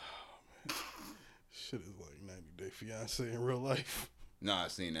shit is like 90 Day Fiance in real life. No,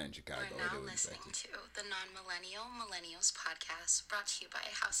 I've seen that in Chicago. We're now listening to the Non-Millennial Millennials podcast, brought to you by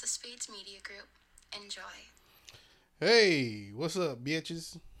House of Spades Media Group. Enjoy. Hey, what's up,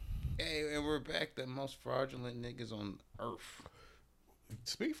 bitches? Hey, and we're back. The most fraudulent niggas on earth.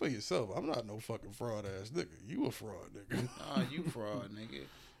 Speak for yourself. I'm not no fucking fraud ass nigga. You a fraud nigga. Nah, you fraud, nigga.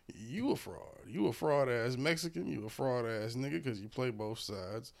 You a fraud. You a fraud ass Mexican. You a fraud ass nigga because you play both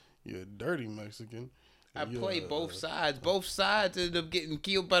sides. You're a dirty Mexican. I play both sides. Both sides ended up getting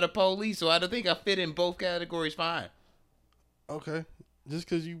killed by the police, so I don't think I fit in both categories fine. Okay. Just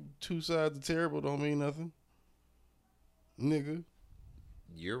because you two sides are terrible don't mean nothing. Nigga.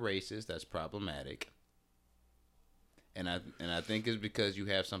 You're racist. That's problematic. And I think it's because you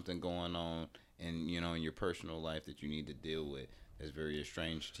have something going on in your personal life that you need to deal with that's very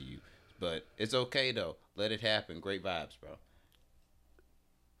estranged to you. But it's okay though. Let it happen. Great vibes, bro.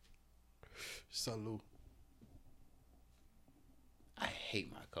 Salud. I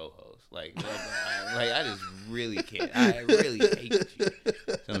hate my co-host. Like I just really can't. I really hate you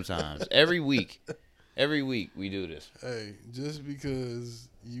sometimes. Every week we do this. Hey, just because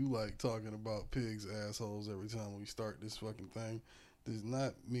you like talking about pigs' assholes every time we start this fucking thing does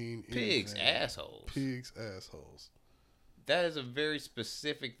not mean pigs' anything. assholes. Pigs' assholes. That is a very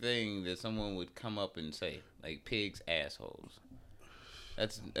specific thing that someone would come up and say, like pigs' assholes.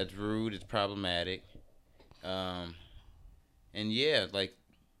 That's rude. It's problematic. And yeah, like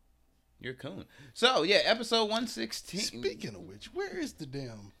you're coon. So yeah, episode 116. Speaking of which, where's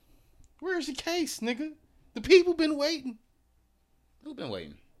your case, nigga? The people been waiting. Who been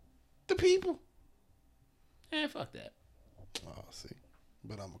waiting? The people. Fuck that. Oh, see.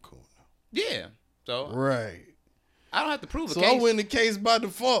 But I'm a coon now. Yeah. So right. I don't have to prove a case. So I win the case by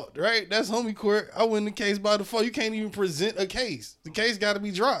default, right? That's homie court. I win the case by default. You can't even present a case. The case got to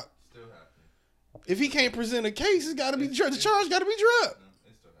be dropped. Still happening. If he can't present a case, it's got to be dropped. The charge got to be dropped. No,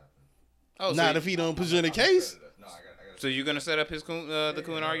 it still happening. Oh, not if he don't present a case. No, I got. So you're gonna set up his coon, the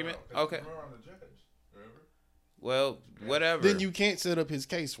coon argument? Okay. Well, whatever. Then you can't set up his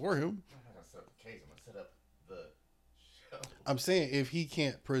case for him. I'm not gonna set up the case. I'm gonna set up the show. I'm saying if he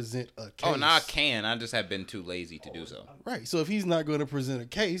can't present a case. Oh, no, I can. I just have been too lazy to do so. Right. So if he's not going to present a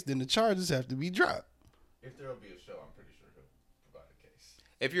case, then the charges have to be dropped. If there'll be a show, I'm pretty sure he'll provide a case.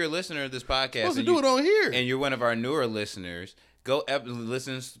 If you're a listener of this podcast, Supposed to do it on here, and you're one of our newer listeners, go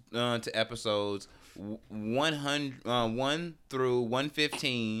listen to episodes 1 through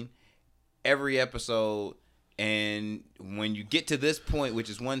 115 every episode. And when you get to this point, which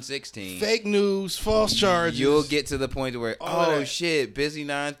is 116, fake news, false charges, you'll get to the point where, that. shit, Busy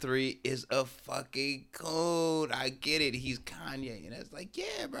 93 is a fucking code. I get it. He's Kanye. And it's like,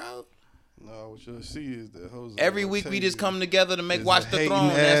 yeah, bro. No, what you'll see is that Jose. Every week we just come together to make Watch the Throne.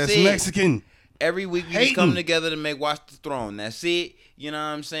 That's it. Mexican. Every week we just come together to make Watch the Throne. That's it. You know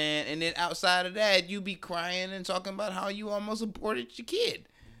what I'm saying? And then outside of that, you be crying and talking about how you almost aborted your kid.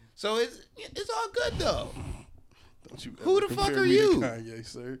 So it's all good though. Don't you Who the fuck are you? Kanye,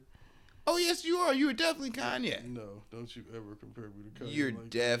 sir. Oh yes, you are. You are definitely Kanye. No, don't you ever compare me to Kanye. You're like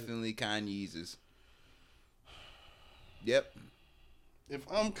definitely Kanye's. Yep. If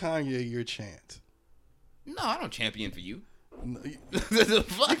I'm Kanye, you're Chant. No, I don't champion for you. No, you The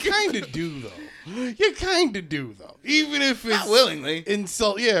fuck? kind of do though. You kind of do though. Even if it's Not willingly.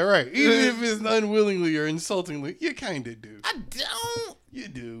 insult. Yeah, right. Even if it's unwillingly or insultingly, you kind of do. I don't. You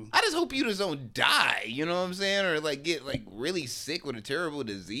do. I just hope you just don't die. You know what I'm saying? Or like get like really sick with a terrible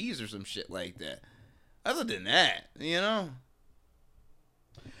disease or some shit like that. Other than that, you know.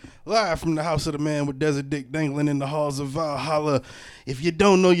 Live from the house of the man with desert dick dangling in the halls of Valhalla. If you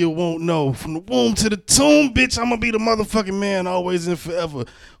don't know, you won't know. From the womb to the tomb, bitch, I'm gonna be the motherfucking man always and forever.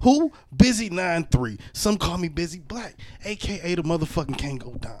 Who? Busy 9-3. Some call me Busy Black, a.k.a. the motherfucking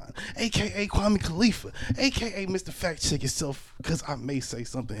Kango Don, a.k.a. Kwame Khalifa, a.k.a. Mr. Fact Check Yourself, because I may say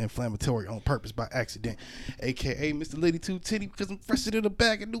something inflammatory on purpose by accident, a.k.a. Mr. Lady Two Titty, because I'm fresher than a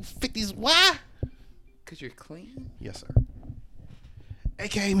bag of new 50s. Why? Because you're clean? Yes, sir.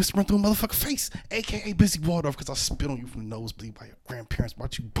 A.K.A. Mr. Run Through a Motherfucker Face. A.K.A. Busy Waldorf because I spit on you from the nosebleed by your grandparents.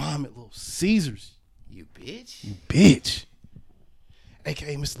 Bought you bomb at Little Caesars. You bitch. You bitch.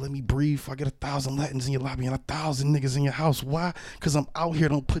 A.K.A. Mr. Let Me Breathe. If I get 1,000 Latins in your lobby and 1,000 niggas in your house. Why? Because I'm out here.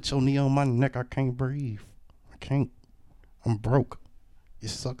 Don't put your knee on my neck. I can't breathe. I can't. I'm broke. It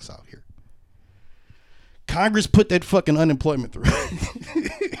sucks out here. Congress put that fucking unemployment through.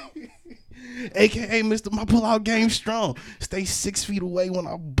 A.K.A. Mr. My pull-out game strong. Stay 6 feet away when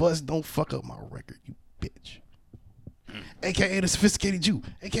I bust. Don't fuck up my record, you bitch. a.k.a. the sophisticated Jew,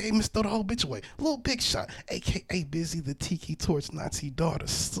 a.k.a. Mr. Throw the whole bitch away, Little Big Shot, a.k.a. Busy the Tiki Torch Nazi daughter,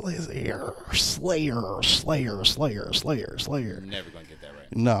 Slayer. You're never gonna get that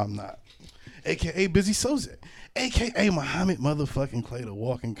right. No, I'm not. A.k.a. Busy Soze, a.k.a. Muhammad motherfucking Clay, the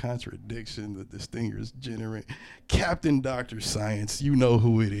walking contradiction, the distinguished generate, Captain Dr. Science. You know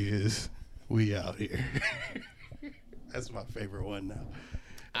who it is. We out here. That's my favorite one now.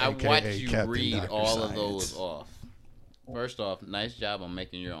 I AKA watched you Captain read Dr. all Science. of those off. First off, nice job on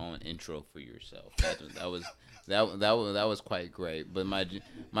making your own intro for yourself. That was quite great. But my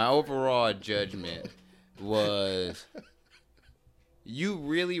overall judgment was you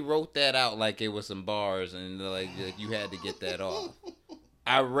really wrote that out like it was some bars and like you had to get that off.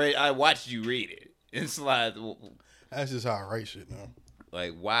 I watched you read it. It's like That's just how I write shit now.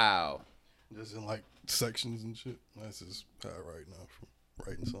 like wow. Just in like sections and shit. That's just how I write now from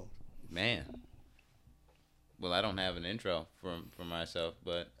writing songs. Man. Well, I don't have an intro for myself,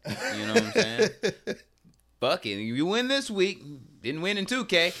 but you know what I'm saying? Fuck it. You win this week. Didn't win in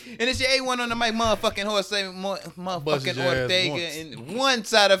 2K. And it's your A1 on the mic, motherfucking horse, motherfucking Ortega. And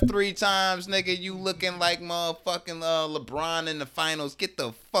once out of 3 times, nigga, you looking like motherfucking LeBron in the finals. Get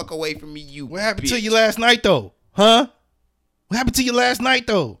the fuck away from me, you What happened bitch. to you last night, though? Huh? What happened to you last night,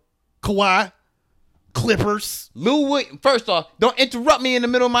 though? Kawhi? Clippers? Lou Williams, first off, don't interrupt me in the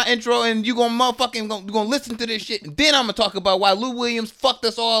middle of my intro and you gonna motherfucking gonna listen to this shit. And then I'm gonna talk about why Lou Williams fucked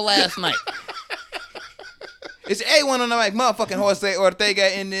us all last night. It's A1 on the mic, motherfucking Jose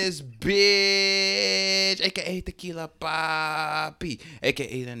Ortega in this bitch, a.k.a. Tequila Papi,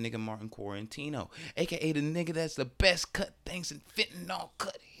 a.k.a. that nigga Martin Quarantino, a.k.a. the nigga that's the best cut things and fentanyl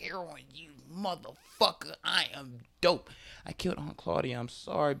cut hair on you, motherfucker. I am dope. I killed Aunt Claudia. I'm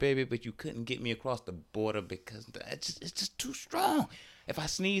sorry, baby, but you couldn't get me across the border because it's just too strong. If I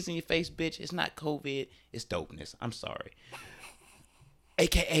sneeze in your face, bitch, it's not COVID. It's dopeness. I'm sorry.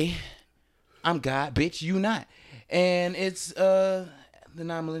 A.k.a. I'm God, bitch, you not. And it's the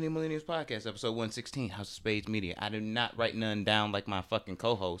Non-Millennial Millennials Podcast, episode 116, House of Spades Media. I did not write none down like my fucking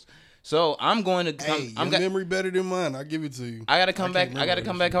co-host. So I'm going to come. Hey, your memory better than mine. I'll give it to you. I gotta come back. I gotta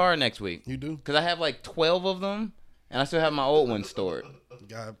come back hard next week. You do? Because I have like 12 of them, and I still have my old ones stored.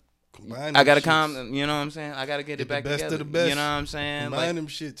 Gotta combine I gotta them you know what I'm saying? I gotta get it back the best together. of the best. You know what I'm saying? Combine Like, them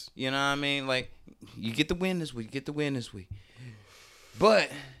shits. you know what I mean? Like, you get the win this week. But,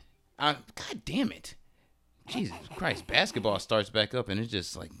 God damn it. Jesus Christ. Basketball starts back up, and it's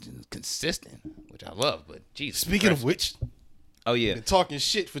just, like, consistent, which I love. But, Jesus Speaking Christ. of which, oh, yeah. been talking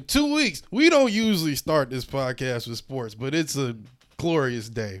shit for 2 weeks. We don't usually start this podcast with sports, but it's a glorious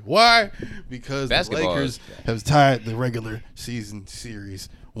day. Why? Because Basketball the Lakers have tied the regular season series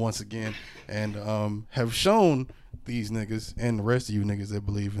once again and have shown these niggas and the rest of you niggas that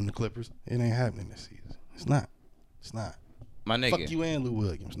believe in the Clippers, it ain't happening this season. It's not. My nigga. Fuck you and Lou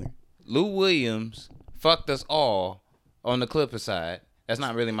Williams, nigga. Lou Williams fucked us all on the Clippers side. That's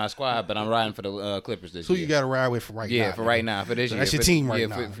not really my squad, but I'm riding for the Clippers this Who year. you got to ride with for right now? Yeah, for right now, for this So year. that's your team right yeah,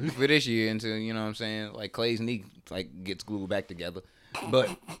 now. For this year until, you know what I'm saying, like Clay's knee like gets glued back together. But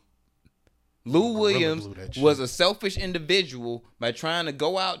Lou Williams glue that shit. was a selfish individual by trying to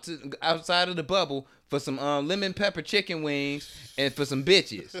go outside of the bubble for some lemon pepper chicken wings and for some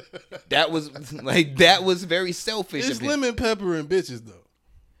bitches. That was very selfish. It's of him. lemon pepper and bitches, though.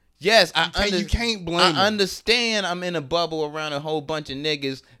 Yes, You can't blame I him. understand I'm in a bubble around a whole bunch of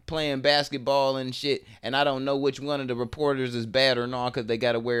niggas playing basketball and shit, and I don't know which one of the reporters is bad or not because they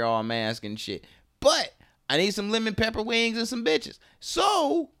got to wear all masks and shit. But I need some lemon pepper wings and some bitches.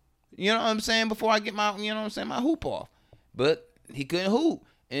 So, you know what I'm saying, before I get my, you know what I'm saying, my hoop off. But he couldn't hoop,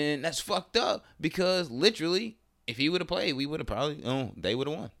 and that's fucked up because literally, if he would have played, we would have probably, they would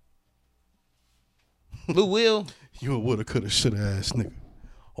have won. Lou Will. You a woulda, coulda, shoulda ass nigga.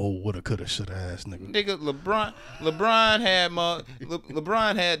 Oh, woulda, coulda, shoulda ass nigga. Nigga,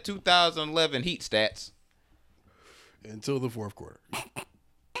 LeBron had 2011 Heat stats. Until the fourth quarter.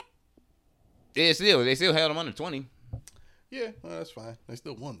 They still held him under 20. Yeah, well, that's fine. They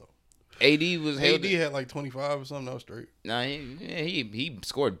still won, though. AD was held. AD had like 25 or something. That was straight. Nah, he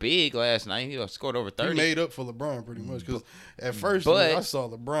scored big last night. He scored over 30. He made up for LeBron pretty much because at first but- I saw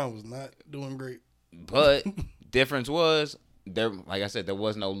LeBron was not doing great. But difference was there. Like I said, there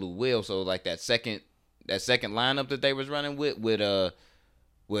was no Lou Will. So like that second lineup that they was running with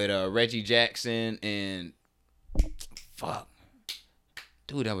Reggie Jackson and fuck,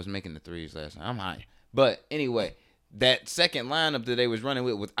 dude, I was making the threes last night. I'm high. But anyway, that second lineup that they was running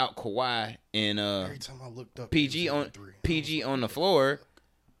with without Kawhi and Every time I looked up, PG it was on three. PG on the floor,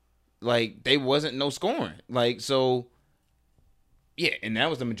 like they wasn't no scoring. Like so, yeah, and that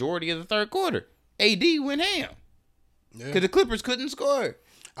was the majority of the third quarter. AD went ham. Yeah. Because the Clippers couldn't score.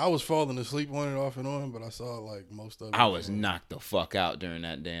 I was falling asleep on it off and on, but I saw like most of it. I was knocked the fuck out during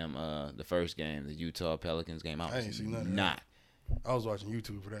that damn the first game, the Utah Pelicans game. I ain't seen none of that. not. I was watching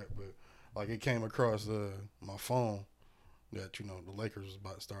YouTube for that, but like it came across my phone that the Lakers was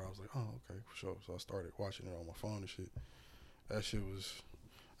about to start. I was like, oh okay, for sure. So I started watching it on my phone and shit. That shit was.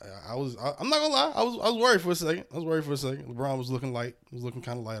 I'm not gonna lie. I was worried for a second. LeBron was looking light. It was looking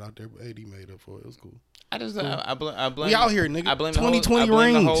kind of light out there, but AD made up for it. It was cool. I just I blame. We out here, nigga. I blame 2020 the whole,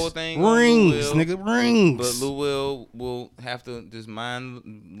 rings. the whole thing. Rings, nigga, rings. But Lou will have to just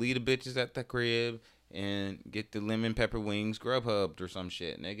lead the bitches at the crib and get the lemon pepper wings Grubhubbed or some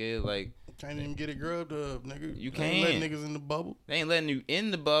shit, nigga. Like can't even get it grubbed up, nigga. You They can't. ain't letting niggas in the bubble. They ain't letting you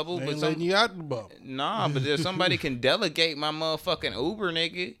in the bubble, They but ain't letting you out the bubble. Nah, but if somebody can delegate my motherfucking Uber,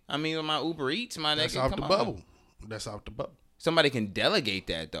 nigga. I mean, my Uber Eats, my That's nigga. out Come the on. bubble. That's out the bubble. Somebody can delegate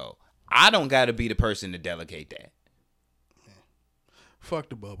that though. I don't got to be the person to delegate that. Fuck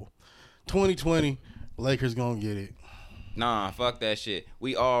the bubble. 2020, Lakers gonna get it. Nah, fuck that shit.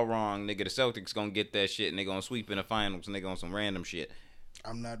 We all wrong, nigga. The Celtics gonna get that shit and they gonna sweep in the finals and they gonna some random shit.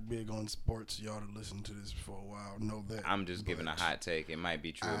 I'm not big on sports. Y'all to listen to this for a while know that. I'm just giving a hot take. It might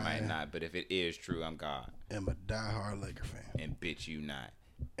be true, it might not. But if it is true, I'm God. I'm a diehard Laker fan. And bitch, you not.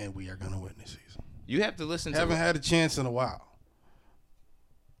 And we are gonna win this season. You have to listen Haven't to. had a chance in a while.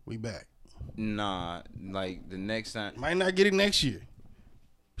 We back. Nah, like the next time. Might not get it next year.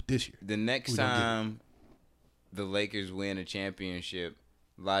 But this year. The next We gonna get time the Lakers win a championship,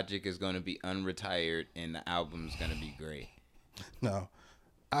 Logic is going to be unretired and the album's going to be great. Now,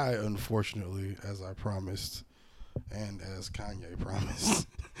 I unfortunately, as I promised, and as Kanye promised,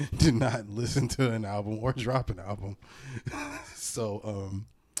 did not listen to an album or drop an album. So,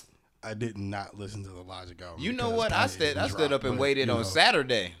 I did not listen to the Logic album. You know because what? I Kanye stood up and but, waited on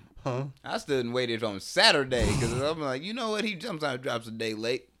Saturday. Huh? I stood and waited on Saturday because I'm like, you know what? He sometimes drops a day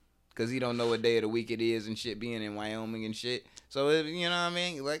late because he don't know what day of the week it is and shit, being in Wyoming and shit. So, you know what I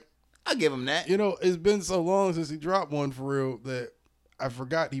mean? Like, I give him that. You know, it's been so long since he dropped one for real that I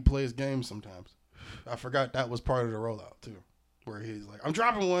forgot he plays games sometimes. I forgot that was part of the rollout too, where he's like, "I'm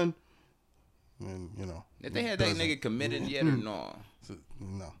dropping one," and If they had that nigga committed yet or no?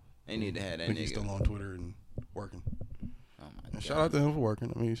 No, They need to have that I think he's nigga. still on Twitter and working. Oh my And God. shout out to him for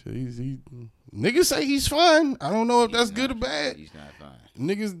working. I mean, shit, he niggas say he's fine. I don't know if that's good or bad. He's not fine.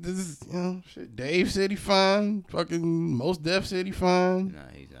 Niggas, this is, shit. Dave said he fine. Fucking Most Def said he fine. Nah,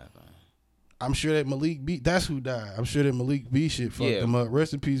 he's not fine. I'm sure that Malik B. That's who died. I'm sure that Malik B. shit fucked him up.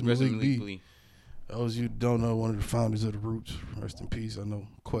 Rest in peace, Rest in Malik B. Malik. Those you don't know, one of the founders of the Roots. Rest in peace. I know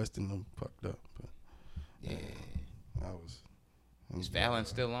Quest and them fucked up. But Yeah. I was. Is Fallon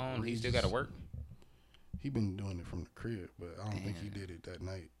still on? He still got to work? He been doing it from the crib, but I don't think he did it that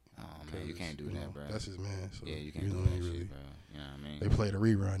night. Oh, man, you can't do that, bro. That's his man. So Yeah, you can't know, do that he shit, bro. You know what I mean? They played a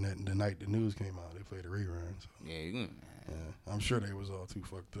rerun that the night the news came out. They played a rerun. So. Yeah, Yeah, I'm sure they was all too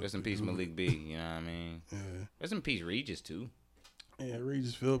fucked up. Rest in peace, to do it. Malik B. You know what I mean? Yeah. Rest in peace, Regis, too. Yeah,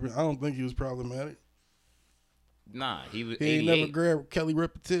 Regis Philbin. I don't think he was problematic. Nah, he was He ain't 88. never grabbed Kelly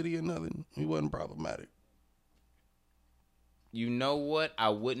Repetiti or nothing. He wasn't problematic. You know what? I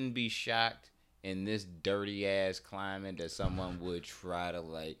wouldn't be shocked in this dirty ass climate that someone would try to,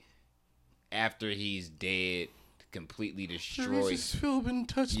 like, after he's dead, completely destroy. Regis Philbin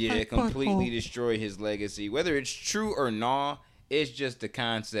touched my Yeah, completely butthole. destroy his legacy. Whether it's true or not, it's just the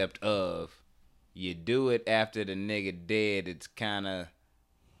concept of you do it after the nigga dead. It's kind of,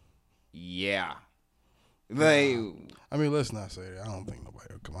 yeah. Like, I mean, let's not say that. I don't think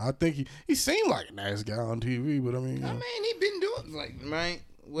nobody will come on. I think he seemed like a nice guy on TV, but I mean, I mean, he been doing, like, right?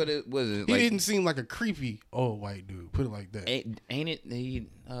 What it was it he like? didn't seem like a creepy old white dude. Put it like that. Ain't it? He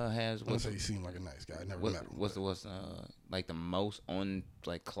has I wouldn't say he seemed like a nice guy. I never met him. what's like the most on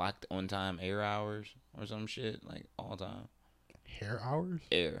like clocked on time air hours or some shit like all time hair hours?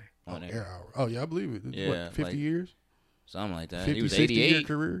 air on Air hour. Oh yeah, I believe it. Yeah, What, 50 like, years? something like that. 50, He was 60 year 88.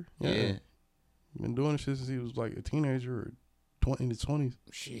 career. Yeah. Been doing this shit since he was like a teenager or 20 in his 20s.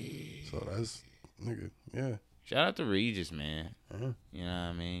 Shit. So that's nigga. Yeah. Shout out to Regis, man. Uh-huh. You know what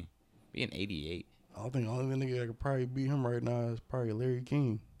I mean? Being 88. I don't think the only nigga that could probably beat him right now is probably Larry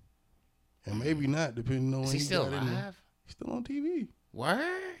King. And maybe not, depending on Is when he still got in there. alive? He's still on TV. Word?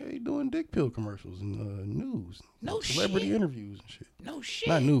 Yeah, he doing dick pill commercials and news. No celebrity shit. interviews and shit. No shit.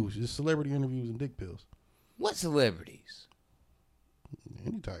 Not news, just celebrity interviews and dick pills. What celebrities?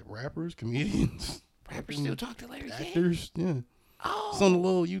 Any type. Rappers, comedians, Rappers still talk to Larry King? actors. Yeah. Oh. It's on the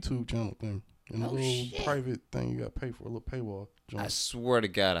little YouTube channel thing. And Oh, a little shit. private thing you got to pay for, a little paywall. I Joint. swear to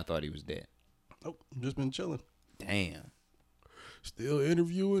God, I thought he was dead. Nope, just been chilling. Damn. Still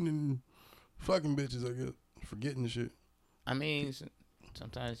interviewing and fucking bitches, I guess. Forgetting the shit. I mean,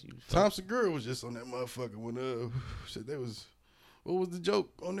 sometimes you. Tom Segura was just on that motherfucker when shit. That was what was the joke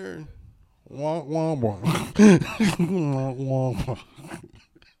on there? Wah, wah, wah. Wah, wah, wah.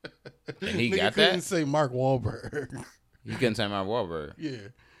 And he Nigga got couldn't that. say Mark Wahlberg. You couldn't say Mark Wahlberg. Yeah,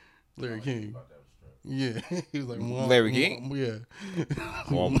 Larry King. Yeah, he was like Larry King? Yeah.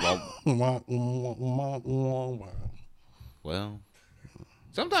 Well,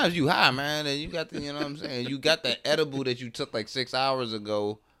 sometimes you high, man, and you got the, you know what I'm saying? You got that edible that you took like 6 hours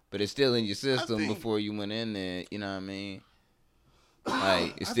ago, but it's still in your system before you went in there. You know what I mean?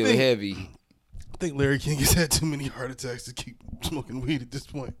 Like, it's still heavy. I think Larry King has had too many heart attacks to keep smoking weed at this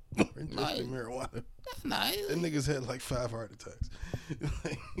point. Or ingesting marijuana. Nah, That nigga's had like 5 heart attacks.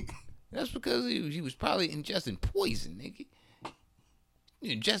 that's because he was probably ingesting poison, nigga.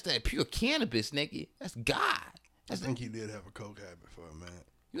 You ingest that pure cannabis, nigga. That's God. I think he did have a coke habit for a minute.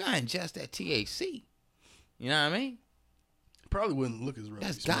 You gotta ingest that THC. You know what I mean? Probably wouldn't look as real.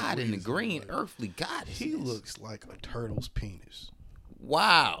 That's God in the green, earthly goddess. He looks like a turtle's penis.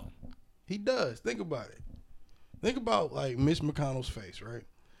 Wow. He does. Think about it. Think about like Mitch McConnell's face, right?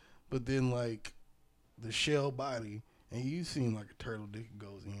 But then like the shell body, and you seen like a turtle dick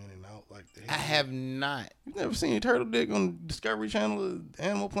goes in and out like that. I have not. You've never seen a turtle dick on Discovery Channel or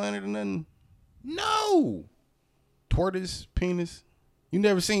Animal Planet or nothing? No. Tortoise penis. You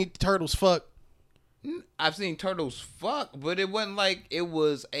never seen turtles fuck? I've seen turtles fuck, but it wasn't like it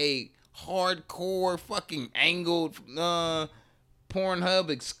was a hardcore fucking angled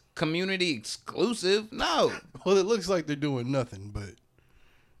Pornhub community exclusive. No. Well, it looks like they're doing nothing, but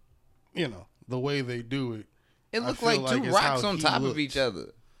you know the way they do it. It looked like two it's rocks how on he top looks. of each other.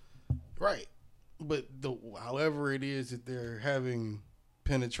 Right. But however it is that they're having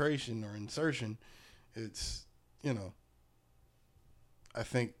penetration or insertion, it's, you know, I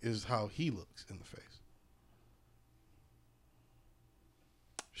think is how he looks in the face.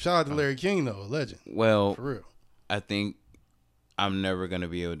 Shout out to Larry King, though, a legend. Well, For real. I think I'm never going to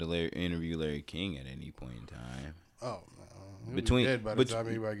be able to interview Larry King at any point in time. Oh, no. Between- He'll be dead by the time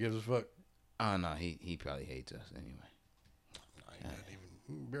anybody gives a fuck. Oh, no, he probably hates us anyway. He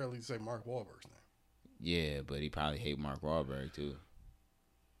can barely say Mark Wahlberg's name. Yeah, but he probably hate Mark Wahlberg, too.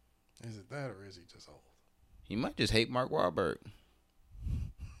 Is it that or is he just old? He might just hate Mark Wahlberg.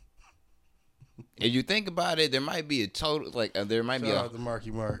 If you think about it, there might be a total, like, there might be Shout out to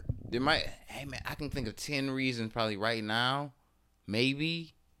Marky Mark. There might, hey man, I can think of 10 reasons probably right now,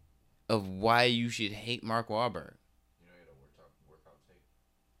 maybe, of why you should hate Mark Wahlberg. You know, workout tape.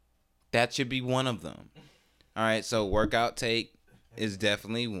 That should be one of them. All right, so workout tape is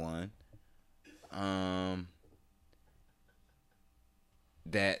definitely one.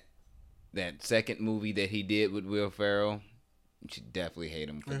 That second movie that he did with Will Ferrell, you should definitely hate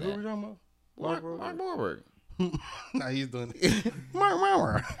him for Hey, that. who are we talking about? Mark Wahlberg. Nah, he's doing it.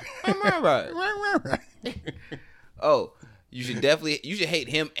 Mark. Oh, you should hate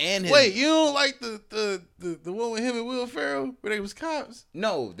him and his. Wait, you don't like the one with him and Will Ferrell where they was cops?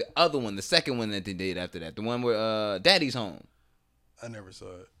 No, the other one, the second one that they did after that, the one where Daddy's Home. I never saw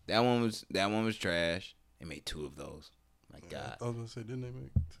it. That one was trash. They made 2 of those. My God. I was gonna say, didn't they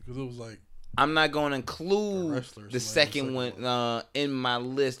make? Because it was like I'm not going to include wrestlers, the second one in my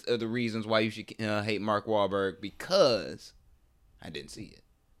list of the reasons why you should hate Mark Wahlberg because I didn't see it.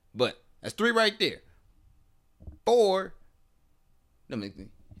 But that's 3 right there. 4.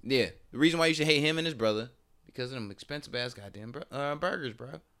 The reason why you should hate him and his brother because of them expensive ass goddamn burgers, bro.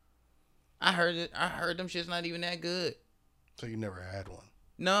 I heard it. I heard them shit's not even that good. so you never had one.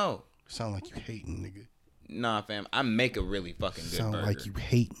 No. Sound like you hating, nigga. Nah, fam. I make a really fucking good Sound burger. like you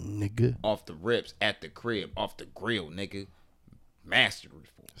hating, nigga. Off the rips, at the crib, off the grill, nigga. Masterful.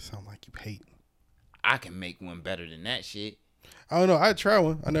 Sound like you hating. I can make one better than that shit. I don't know. I'd try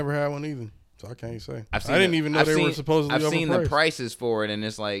one. I never had one either, so I can't say. I didn't even know they were supposedly I've seen the overpriced. prices for it, and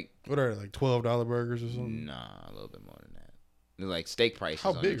it's like, What are they, like $12 burgers or something? nah, a little bit more than that. They're like steak prices.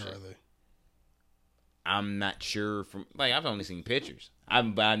 How on big them are shit. they? I'm not sure from I've only seen pictures.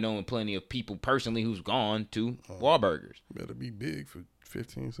 But I know plenty of people personally who's gone to Wahlburgers. Better be big for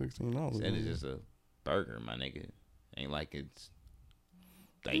 $15, $16. Said it's just a burger, my nigga. Ain't like it's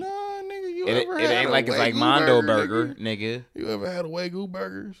like Nah, nigga, you it ever ain't had like a it's like Wagyu Mondo burger, nigga? nigga. You ever had a Wagyu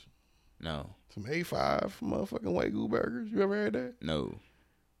burgers? No, Some A5 motherfucking Wagyu burgers? You ever had that? no.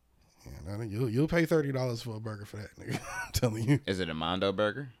 Yeah, nah, you'll pay $30 for a burger for that, nigga. I'm telling you. Is it a Mondo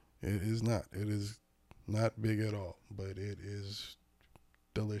burger? It is not. It is not big at all, but it is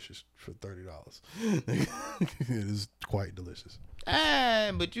delicious for $30. It is quite delicious.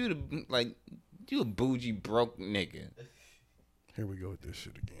 Ah, but you a bougie broke nigga. Here we go with this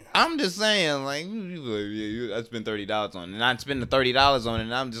shit again. I'm just saying, like, I spent $30 on it, and I spend the $30 on it,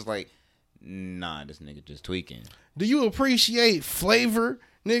 and I'm just like, nah, this nigga just tweaking. Do you appreciate flavor,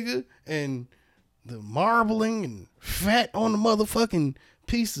 nigga, and the marbling and fat on the motherfucking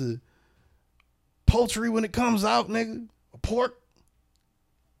piece of poultry when it comes out, nigga? Pork?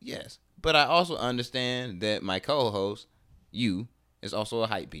 Yes, but I also understand that my co-host, you, is also a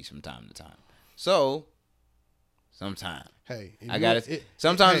hype beast from time to time. So, sometimes. Hey, I got it.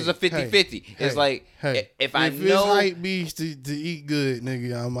 Sometimes it's a 50-50. It's like, if I know. It's hype beast to eat good,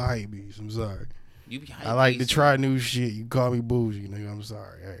 nigga, I'm a hype beast. I'm sorry. You be hype I like to beast, try new shit. You call me bougie, nigga. I'm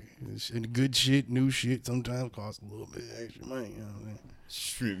sorry. Hey, good shit, new shit sometimes costs a little bit extra money. You know what I'm saying?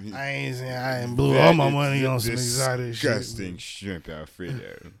 Shrimp. I ain't saying I ain't blew all my money on some exotic shit. Disgusting shrimp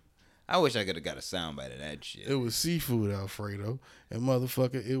Alfredo. I wish I could have got a soundbite of that shit. It was seafood Alfredo, and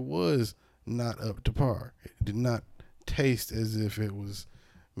motherfucker, it was not up to par. It did not taste as if it was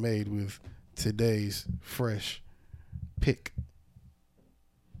made with today's fresh pick.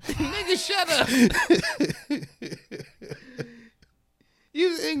 Nigga, shut up.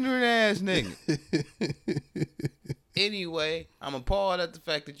 You ignorant ass nigga. Anyway, I'm appalled at the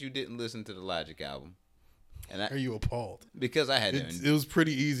fact that you didn't listen to the Logic album. And Are you appalled? Because I had to. It was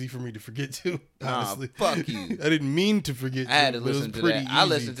pretty easy for me to forget to. Honestly, fuck you. I didn't mean to forget. I had to listen to that. I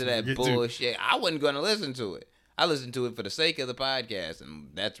listened to that bullshit. I wasn't going to listen to it. I listened to it for the sake of the podcast, and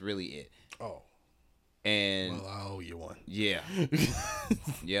that's really it. Oh. And well, I owe you one. Yeah.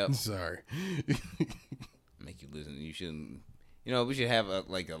 Yep. Sorry. Make you listen. You shouldn't. You know, we should have a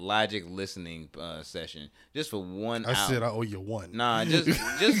Logic listening session just for one album. I said I owe you one. Nah, just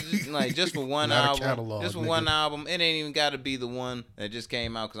for one Not album. A catalog, just for nigga. one album. It ain't even got to be the one that just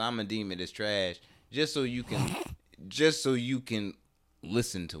came out because I'm gonna deem it as trash. Just so you can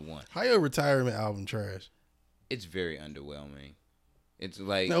listen to one. How your retirement album trash? It's very underwhelming. It's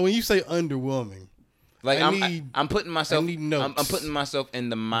like now when you say underwhelming, like I'm putting myself. I need notes. I'm putting myself in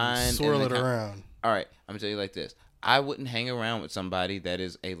the mind. Swirl it around. All right, I'm gonna tell you like this. I wouldn't hang around with somebody that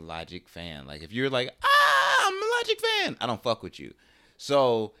is a Logic fan. Like if you're like, I'm a Logic fan, I don't fuck with you.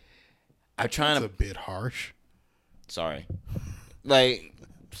 So I'm trying to. That's a bit harsh. Sorry. Like,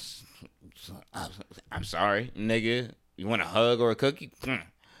 I'm sorry, nigga. You want a hug or a cookie?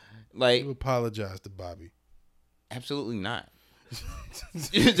 Like, you apologize to Bobby. Absolutely not.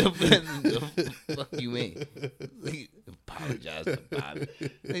 The fuck you mean? Apologize to Bobby.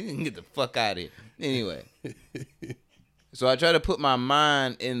 Get the fuck out of here. Anyway, so I try to put my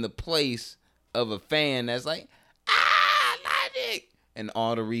mind in the place of a fan that's like, Logic, and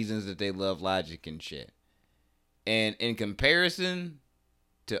all the reasons that they love Logic and shit. And in comparison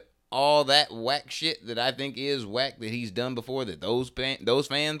to all that whack shit that I think is whack that he's done before that those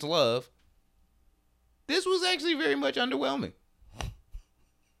fans love, this was actually very much underwhelming.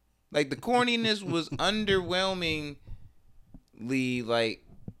 Like, the corniness was underwhelmingly, like...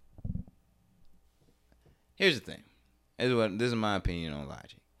 Here's the thing. This is my opinion on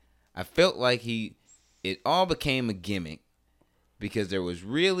Logic. I felt like it all became a gimmick because there was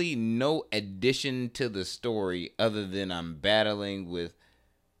really no addition to the story other than I'm battling with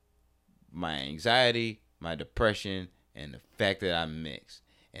my anxiety, my depression, and the fact that I'm mixed.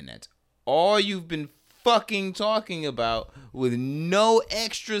 And that's all you've been fucking talking about with no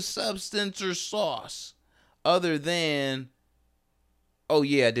extra substance or sauce other than, oh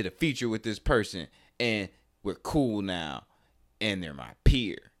yeah, I did a feature with this person and we're cool now and they're my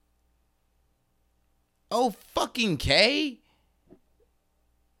peer. Oh fucking K.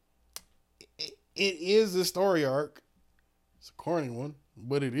 It is a story arc. It's a corny one,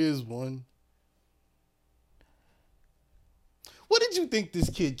 but it is one. What did you think this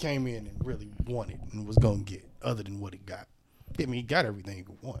kid came in and really wanted and was going to get other than what he got? I mean, he got everything he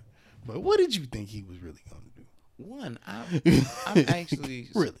could want. But what did you think he was really going to do? One, I'm actually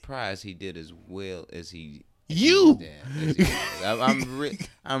really? surprised he did as well as he did.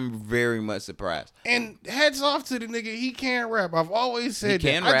 I'm very much surprised. And hats off to the nigga. He can rap. I've always said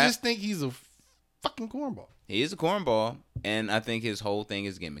that. Rap. I just think he's a fucking cornball. He is a cornball, and I think his whole thing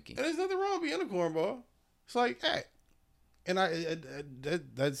is gimmicky. And there's nothing wrong with being a cornball. It's like, hey. And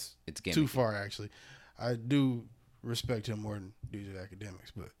that's too far, actually. I do respect him more than DJ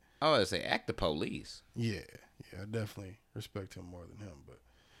Academics, but I would say act the police. Yeah, I definitely respect him more than him, but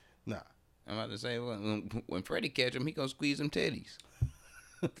nah. I'm about to say when Freddie catch him, he gonna squeeze them titties.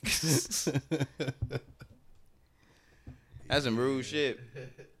 That's some rude shit.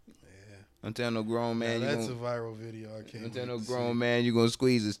 Yeah. Don't tell no grown man. That's a viral video. I can't. Don't tell no grown man you gonna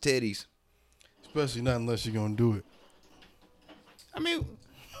squeeze his titties. Especially not unless you're gonna do it. I mean,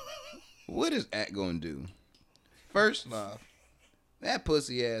 what is Act gonna do? First off, That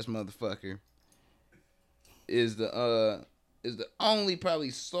pussy ass motherfucker is the only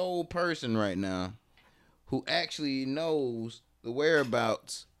probably sole person right now who actually knows the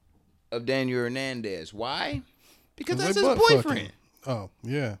whereabouts of Daniel Hernandez. Why? Because that's his boyfriend. Oh,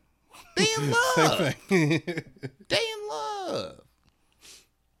 yeah. They in Same love. thing. They in love.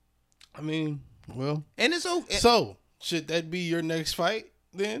 I mean, well. And it's okay. So, should that be your next fight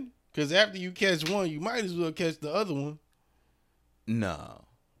then? Because after you catch one, you might as well catch the other one. No.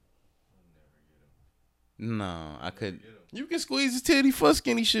 No, I couldn't. You can squeeze his titty for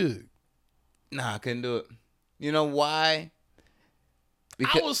Skinny Suge. Nah, I couldn't do it. You know why?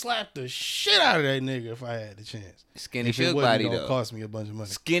 I would slap the shit out of that nigga if I had the chance. Skinny Suge body though. Cost me a bunch of money.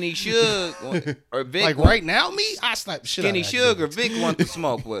 Skinny Suge or Vic. Like right now, me, I slap the shit Skinny out of that Suge nigga. or Vic want to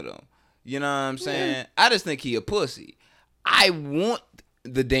smoke with him. You know what I'm saying? I just think he a pussy. I want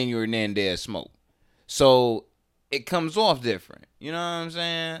the Daniel Hernandez smoke. So it comes off different. You know what I'm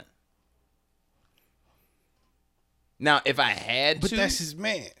saying? Now, if I had to. But that's his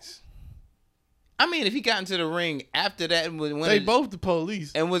man's. I mean, if he got into the ring after that, when They both the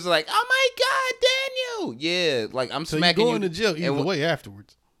police. and was like, "Oh my God, Daniel!" Yeah, like I'm So smacking you going to jail either and way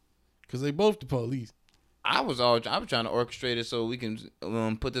afterwards. Because they both the police. I was trying to orchestrate it so we can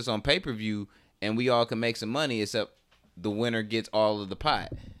put this on pay-per-view and we all can make some money. Except the winner gets all of the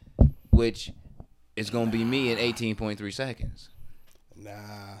pot, which is gonna be me in 18.3 seconds.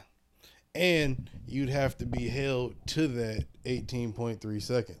 Nah. And you'd have to be held to that 18.3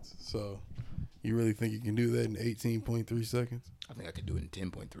 seconds. So you really think you can do that in 18.3 seconds? I think I could do it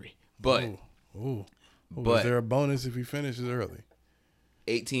in 10.3. But is there a bonus if he finishes early?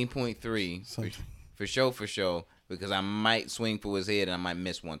 18.3 for sure. Because I might swing for his head and I might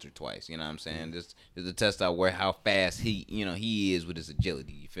miss once or twice. You know what I'm saying? Just to test out how fast he is with his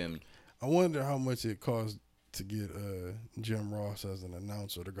agility. You feel me? I wonder how much it costs to get Jim Ross as an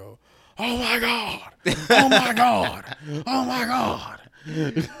announcer to go, "Oh my God! Oh my God! Oh my God!"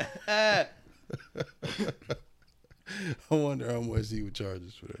 I wonder how much he would charge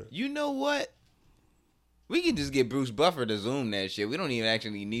us for that. You know what? We can just get Bruce Buffer to zoom that shit. We don't even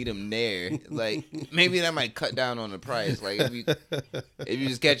actually need him there. Like, maybe that might cut down on the price. Like, if you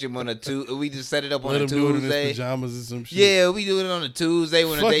just catch him on we just set it up on a Tuesday. Let him do it in his pajamas or some shit. Yeah, we do it on a Tuesday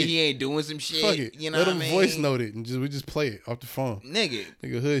when Fuck the day it. he ain't doing some shit. Fuck it. You know Let what him I mean? voice note it and we just play it off the phone. Nigga,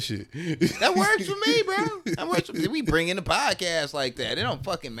 Hood shit. that works for me, bro. That works for me. We bring in a podcast like that. It don't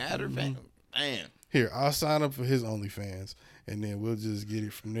fucking matter, fam. Man. Here, I'll sign up for his OnlyFans, and then we'll just get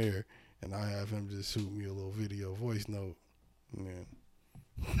it from there. And I'll have him just shoot me a little video voice note. And then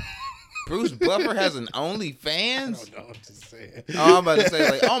Bruce Buffer has an OnlyFans? I don't know, I'm just saying. Oh, I'm about to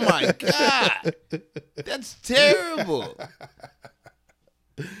say, like, oh my God. That's terrible.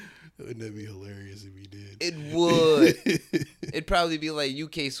 Wouldn't that be hilarious if he did? It would. It'd probably be like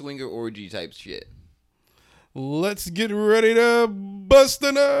UK swinger orgy type shit. Let's get ready to bust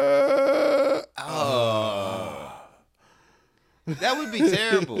a nut. Oh. That would be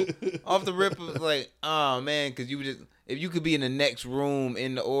terrible. Off the rip of like, oh man, because if you could be in the next room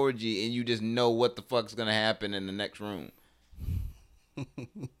in the orgy and you just know what the fuck's gonna happen in the next room.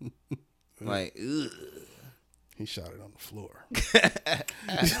 Like, ugh. He shot it on the floor.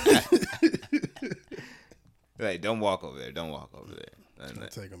 Like, don't walk over there. Don't walk over there. It'll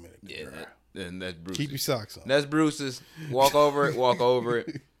take a minute. Yeah, and that's Bruce's. Keep your socks on. That's Bruce's. Walk over it. Walk over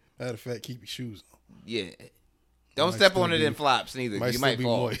it. Matter of fact, keep your shoes on. Yeah. Don't Might step still on it be- in flops neither. might You still might be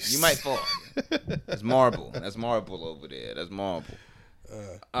fall. moist. You might fall. That's marble. That's marble over there. That's marble.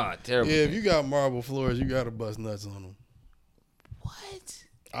 Terrible. Yeah, if you got marble floors, you got to bust nuts on them. What?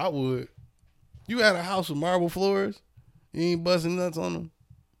 I would. You had a house with marble floors? You ain't busting nuts on them?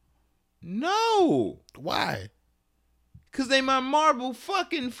 No. Why? Because they my marble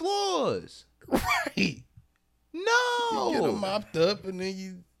fucking floors. Right. No. You get them mopped up and then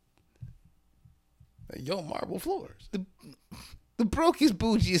you... Yo, marble floors. The brokest,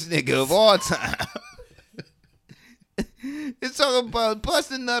 bougiest nigga of all time. It's talking about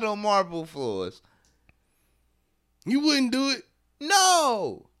busting nut on marble floors. You wouldn't do it?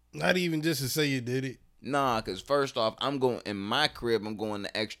 No. Not even just to say you did it. Nah, because first off, I'm going in my crib. I'm going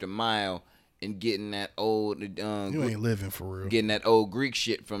the extra mile and getting that old, You ain't living for real. getting that old Greek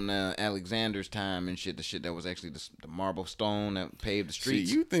shit from Alexander's time and shit. The shit that was actually the marble stone that paved the See,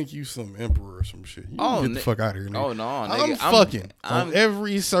 streets. you think you some emperor or some shit. You Oh, get the fuck out of here, nigga. Oh no, I'm nigga. fucking on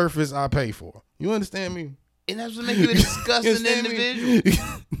every surface I pay for. You understand me? And that's what makes you a disgusting understand me?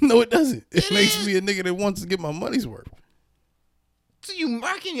 individual. No, it doesn't. It makes is. me a nigga that wants to get my money's worth. So you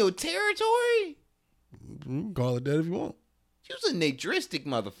marking your territory? You can call it that if you want. You's a natristic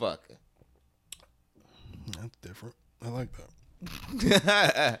motherfucker. That's different. I like that.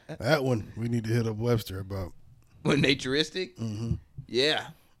 That one we need to hit up Webster about. What, naturistic? Mm-hmm. Yeah.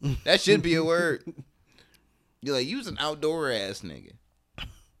 That should be a word. You're like, you's an outdoor ass nigga.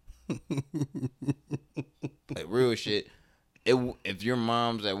 Like, real shit. If your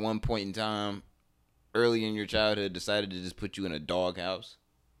mom's at one point in time, early in your childhood, decided to just put you in a doghouse,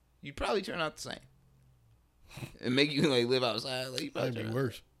 you'd probably turn out the same. And make you like live outside. Like, you probably Might be turn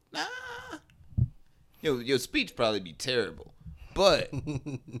worse. Nah. Your speech probably be terrible. But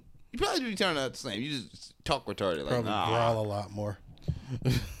you probably be turning out the same. You just talk retarded. Like, Probably growl a lot more.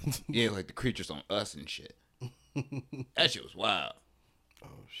 Yeah, like the creatures on Us and shit. That shit was wild.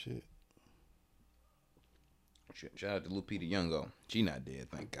 Oh shit. Shout out to Lupita Nyong'o. She not dead,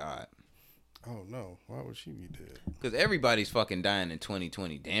 thank God. Oh no, why would she be dead? Because everybody's fucking dying in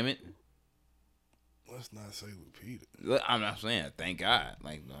 2020. Damn it. Let's not say Lupita. I'm not saying thank God,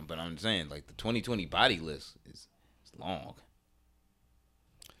 like, but I'm saying like the 2020 body list is long.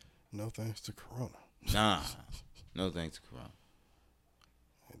 No thanks to Corona. Nah, no thanks to Corona.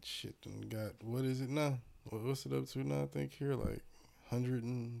 That shit done got, what is it now? What's it up to now? I think here like 100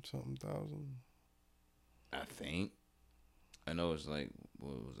 and something thousand. I think. I know it's like,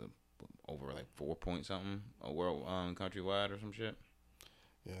 what was it, over like 4 point something a world countrywide or some shit.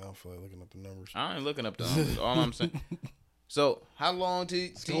 Yeah, I don't feel like looking up the numbers. I ain't looking up the numbers. All I'm saying. So how long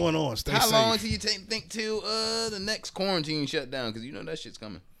What's going on? Stay safe. How long till you think till the next quarantine shut down? Because you know that shit's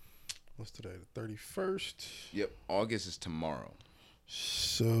coming. What's today? The 31st. Yep, August is tomorrow.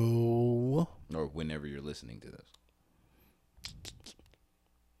 So, Or whenever you're listening to this.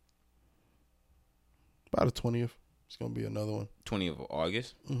 about the 20th. It's gonna be another one. 20th of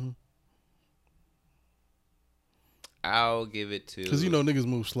August. Mm-hmm. I'll give it to. Because you know niggas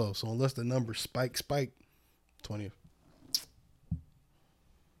move slow, so unless the numbers spike, 20th.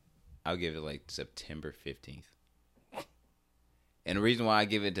 I'll give it like September 15th. And the reason why I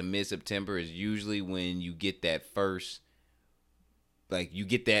give it to mid-September is usually when you get that first, like you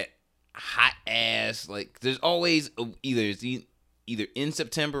get that hot ass, like there's always either in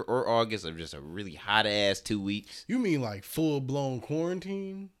September or August or just a really hot ass 2 weeks. You mean like full blown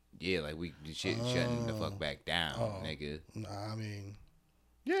quarantine? Yeah, like we shutting the fuck back down, nigga. Nah, I mean,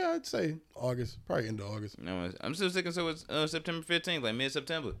 yeah, I'd say August, probably end of August. No, I'm still sticking so it's September 15th, like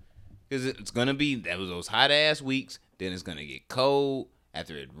mid-September. Because it's going to be those hot ass weeks. Then it's going to get cold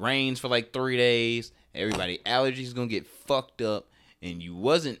after it rains for like 3 days. Everybody allergies going to get fucked up. And you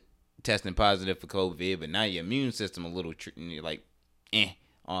wasn't testing positive for COVID, but now your immune system a little, you're like,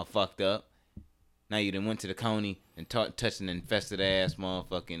 all fucked up. Now you done went to the coney and touched an infested ass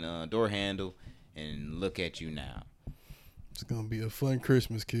motherfucking door handle. And look at you now. It's going to be a fun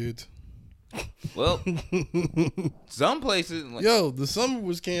Christmas, kids. Well, some places. Like, yo, the summer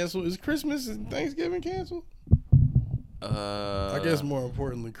was canceled. Is Christmas and Thanksgiving canceled? I guess more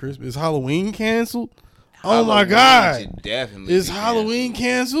importantly, Christmas. Is Halloween canceled? Oh my God! Definitely. Is Halloween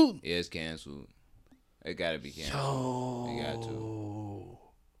canceled? Yeah, it's canceled. It gotta be canceled. Yo. It got to.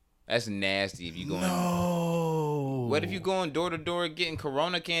 That's nasty. If you going. No. What if you going door to door getting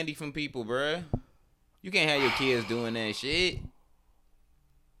Corona candy from people, bruh? You can't have your kids doing that shit.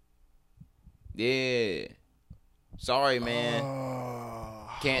 Yeah. Sorry, man.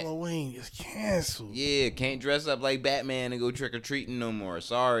 Halloween is canceled. Yeah, can't dress up like Batman and go trick or treating no more.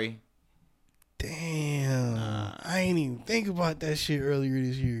 Sorry. Damn. I ain't even think about that shit earlier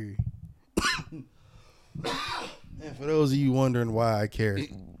this year. And for those of you wondering why I care.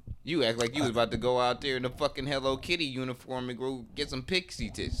 You act like you was about to go out there in a fucking Hello Kitty uniform and go get some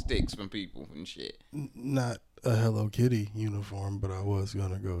pixie sticks from people and shit. Not a Hello Kitty uniform, but I was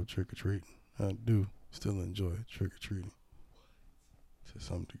going to go trick or treating. I do still enjoy trick or treating to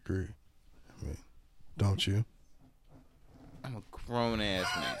some degree. I mean, don't you? I'm a grown ass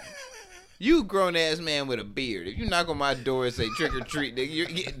man. You a grown ass man with a beard. If you knock on my door and say trick or treat, nigga, you're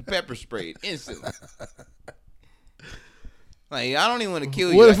getting pepper sprayed instantly. Like, I don't even want to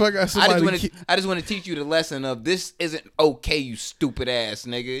kill you. What if I got somebody? I just want to teach you the lesson of this isn't okay, you stupid ass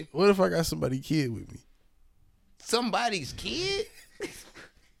nigga. What if I got somebody kid with me? Somebody's kid?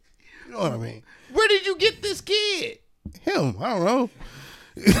 You know what I mean? Where did you get this kid? Him. I don't know.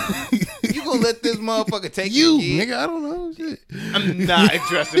 You gonna let this motherfucker take you, your kid? nigga? I don't know. Shit. I'm not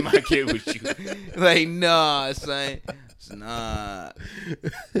trusting my kid with you. Like, nah, son. Nah.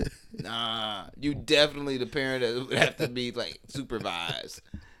 You definitely the parent that would have to be like supervised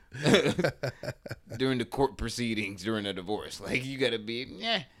during the court proceedings during a divorce. Like, you gotta be,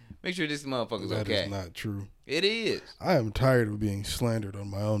 make sure this motherfucker's okay. That is not true. It is. I am tired of being slandered on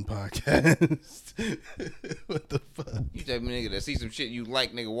my own podcast. What the fuck? You type of nigga that see some shit you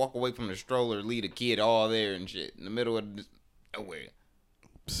like, nigga, walk away from the stroller, leave a kid all there and shit in the middle of the Nowhere.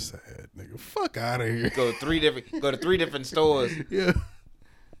 Sad nigga. Fuck out of here. Go to three different stores. Yeah.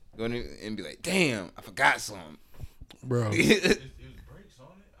 Go in and be like, damn, I forgot something. Bro. It was brakes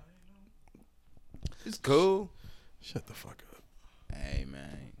on it. I didn't know. It's cool. Shut the fuck up. Hey,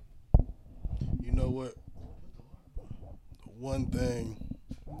 man. You know what? The one thing.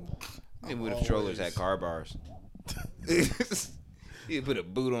 Maybe with the strollers had car bars. You put a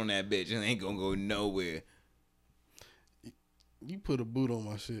boot on that bitch and it ain't gonna go nowhere. You put a boot on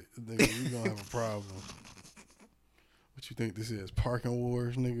my shit, nigga, we gonna have a problem. What you think this is? Parking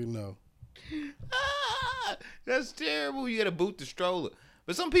wars, nigga? No. That's terrible. You gotta boot the stroller.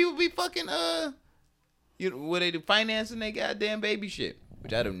 But some people be fucking what they do, financing they goddamn baby shit,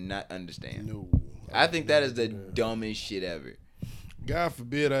 which I do not understand. No. I think that is the dumbest shit ever. God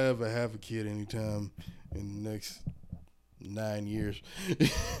forbid I ever have a kid anytime in the next 9 years.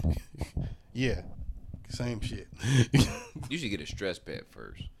 Yeah. Same shit. You should get a stress pet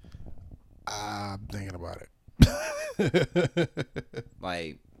first. I'm thinking about it.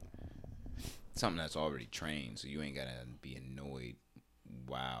 Like something that's already trained, so you ain't gotta be annoyed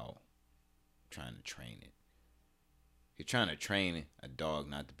while trying to train it. If you're trying to train a dog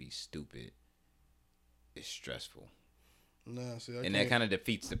not to be stupid, it's stressful. Nah, see, And that kind of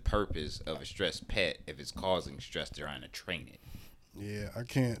defeats the purpose of a stressed pet if it's causing stress trying to train it. Yeah, I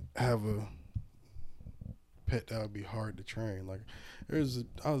can't have a pet that would be hard to train. Like, I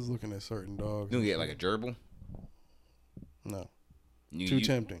was looking at certain dogs. You can get like a gerbil. No. Too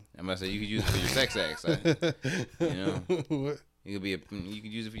tempting. I must say you could use it for your sex acts. You know, What? you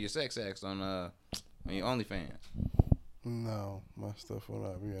could use it for your sex acts on your OnlyFans. No, my stuff will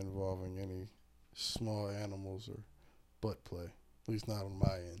not be involving any small animals or butt play. At least not on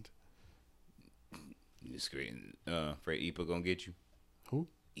my end. It's great. Fred Ipa gonna get you. Who?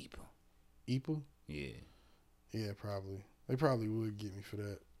 Ipa. Ipa? Yeah. Yeah, probably. They probably would get me for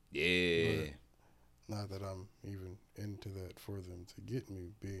that. Yeah. But not that I'm even into that for them to get me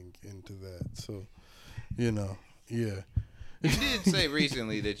being into that. So, yeah. You did say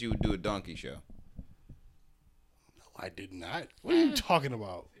recently that you would do a donkey show. No, I did not. What are you talking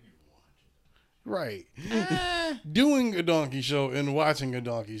about? Right. Doing a donkey show and watching a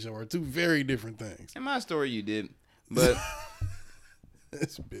donkey show are two very different things. In my story, you did, but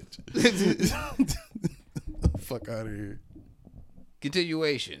This bitch. Fuck out of here.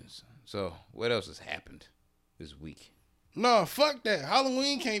 continuations. So, what else has happened this week? Nah, fuck that.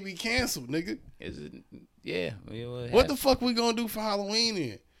 Halloween can't be canceled, nigga. Is it? Yeah. What the fuck we gonna do for Halloween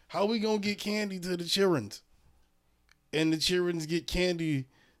then? How we gonna get candy to the childrens? And the childrens get candy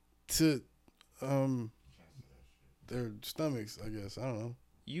to their stomachs, I guess. I don't know.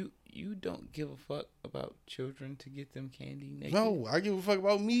 You don't give a fuck about children to get them candy, nigga? No, I give a fuck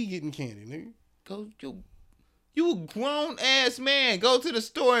about me getting candy, nigga. You a grown ass man. Go to the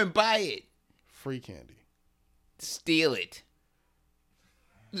store and buy it. Free candy. Steal it.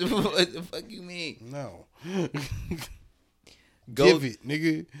 What the fuck you mean? No. Go, Give it,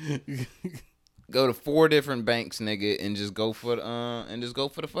 nigga. go to 4 different banks, nigga, and just go for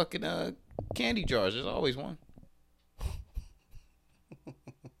the fucking candy jars. There's always one.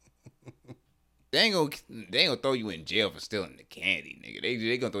 They ain't gonna throw you in jail for stealing the candy, nigga.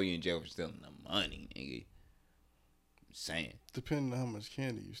 They gonna throw you in jail for stealing the money, nigga. I'm saying. Depending on how much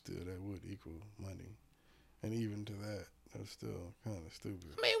candy you steal, that would equal money. And even to that, that's still kind of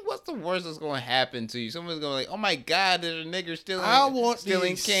stupid. I mean, what's the worst that's gonna happen to you? Someone's gonna like, oh my god, there's a nigga stealing the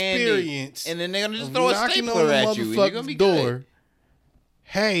candy, experience and then they're gonna just of throw a knocking stapler on the at you, and you're gonna be motherfucker's good. door.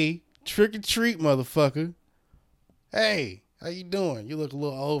 Hey, trick or treat, motherfucker. Hey, how you doing? You look a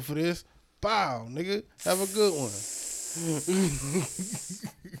little old for this. Bow, nigga. Have a good one.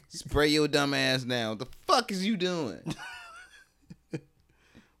 Spray your dumb ass down. What the fuck is you doing? Yeah,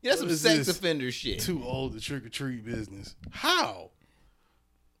 that's some What is sex this? offender shit. Too old to trick or treat business. How?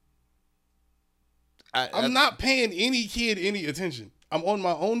 I'm not paying any kid any attention. I'm on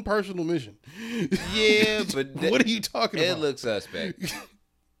my own personal mission. Yeah, but what are you talking it about? looks suspect.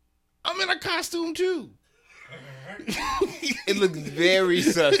 I'm in a costume too. It looks very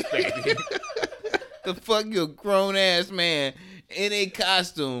suspect. The fuck, you a grown ass man in a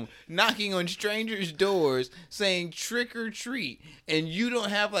costume knocking on strangers' doors saying trick or treat, and you don't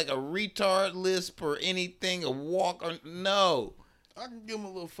have like a retard lisp or anything, a walk or no. I can give him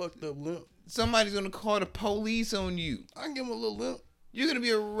a little fucked up limp. Somebody's gonna call the police on you. I can give him a little limp. You're gonna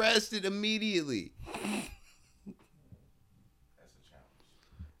be arrested immediately.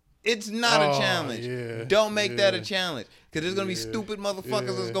 It's not a challenge. Yeah, Don't make that a challenge. Because there's going to be stupid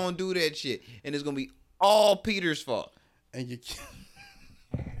motherfuckers that's going to do that shit. And it's going to be all Peter's fault. And you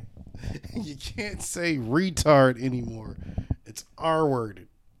can't say retard anymore R-worded.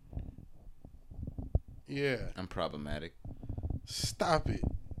 Yeah. I'm problematic. Stop it.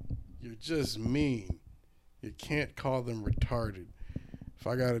 You're just mean. You can't call them retarded. If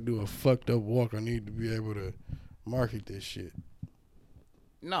I gotta do a fucked up walk, I need to be able to market this shit.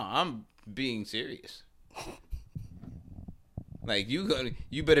 No, I'm being serious. Like you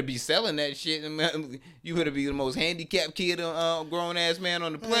better be selling that shit. You better be the most handicapped kid, grown ass man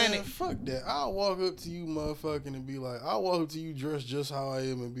on the planet. Man, fuck that. I'll walk up to you, motherfucking, and be like, I'll walk up to you dressed just how I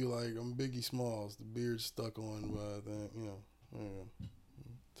am and be like, I'm Biggie Smalls, the beard stuck on,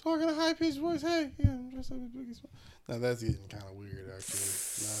 talking a high pitched voice. Hey, yeah, I'm dressed up as Biggie Smalls. Now that's getting kind of weird, actually.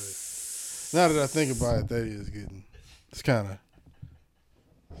 Now that I think about it, that is getting. It's kind of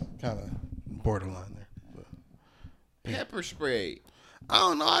borderline there. But, yeah. Pepper spray. I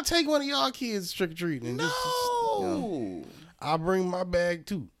don't know. I'll take one of y'all kids trick or treating. No. I'll bring my bag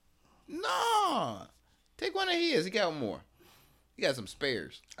too. No. Take one of his. He got more. He got some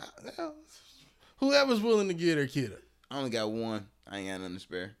spares. Whoever's willing to get their kid up. I only got one. I ain't got nothing to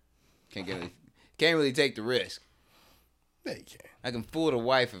spare. Can't really take the risk. Yeah, you can. I can fool the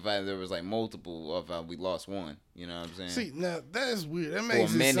wife if there was like multiple of we lost one. You know what I'm saying? See, now that's weird. That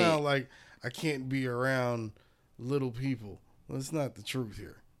makes it sound like I can't be around little people. Well, it's not the truth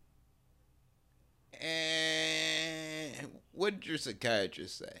here. And what did your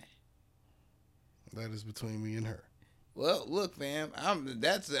psychiatrist say? That is between me and her. Well, look, fam,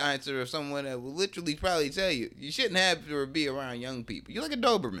 that's the answer of someone that will literally probably tell you shouldn't have to be around young people. You're like a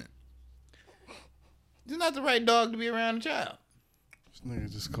Doberman. You're not the right dog to be around a child. This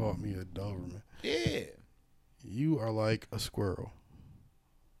nigga just called me a Doberman. Yeah. You are like a squirrel.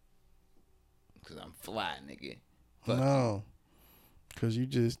 Because I'm fly, nigga. No. Because you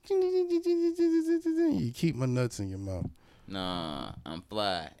just... You keep my nuts in your mouth. Nah, I'm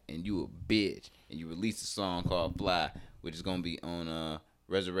fly, and you a bitch. And you released a song called Fly, which is going to be on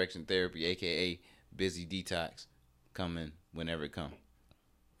Resurrection Therapy, a.k.a. Busy Detox, coming whenever it comes.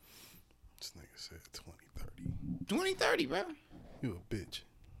 This nigga said 2030. 2030, bro. You a bitch.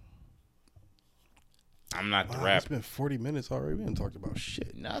 I'm not the It's rapper. been 40 minutes already. We haven't talked about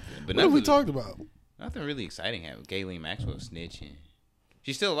shit. Nothing. What have we talked about? Nothing really exciting happened. Gayleen Maxwell snitching.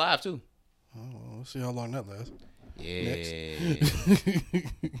 She's still alive, too. Oh, let's see how long that lasts. Yeah.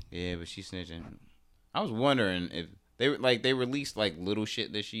 Yeah, but she's snitching. I was wondering if they released like little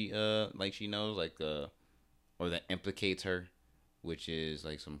shit that she she knows or that implicates her, which is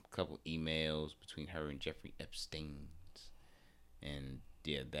like some couple emails between her and Jeffrey Epstein, and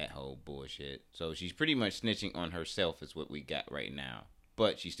yeah, that whole bullshit. So she's pretty much snitching on herself is what we got right now,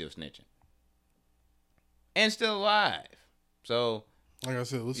 but she's still snitching and still alive. So like I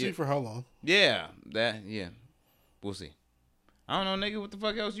said, let's see for how long. Yeah, we'll see. I don't know, nigga. What the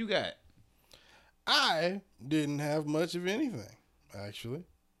fuck else you got? I didn't have much of anything, actually.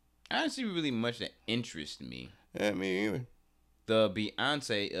 I didn't see really much that interested me. Yeah, me either. The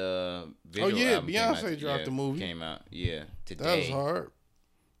Beyonce visual album Beyonce dropped the movie. Came out, today. That was hard.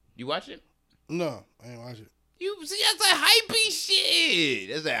 You watch it? No, I didn't watch it. You see, that's a hypey shit.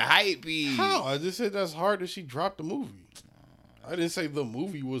 That's a hypey. How? I just said that's hard that she dropped the movie. I didn't say the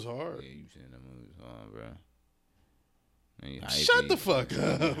movie was hard. Yeah, you said the movie was hard, bro. Shut the fuck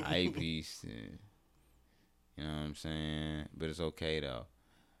up. Hypey shit. You know what I'm saying? But it's okay though.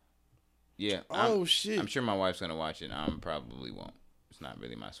 Yeah. Shit. I'm sure my wife's gonna watch it. I probably won't. It's not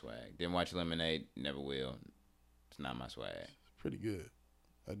really my swag. Didn't watch Lemonade. Never will. It's not my swag. Pretty good.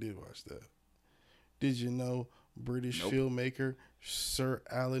 I did watch that. Did you know British Nope. filmmaker Sir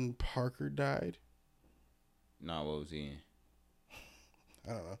Alan Parker died? No, what was he in?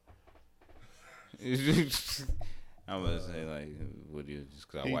 I don't know. I was gonna say like, what do you? Just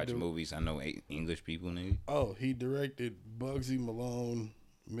because I He watch do- movies, I know English people, nigga. Oh, he directed Bugsy Malone,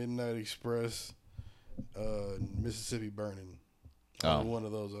 Midnight Express, Mississippi Burning. Oh. One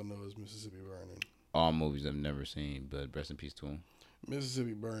of those I know is Mississippi Burning. All movies I've never seen, but rest in peace to him.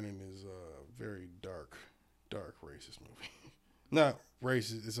 Mississippi Burning is a very dark racist movie. Not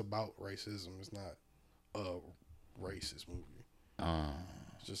racist. It's about racism. It's not a racist movie.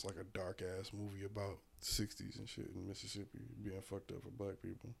 It's just like a dark ass movie about 60s and shit in Mississippi being fucked up for black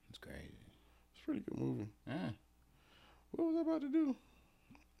people. It's crazy. It's a pretty good movie. Yeah. What was I about to do?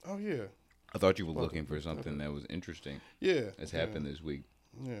 Oh yeah. I thought you were looking for something that was interesting. Yeah. That's happened this week.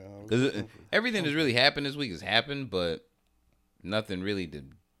 Yeah. Because everything that's really happened this week has happened, but nothing really to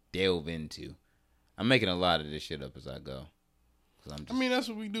delve into. I'm making a lot of this shit up as I go. I mean, that's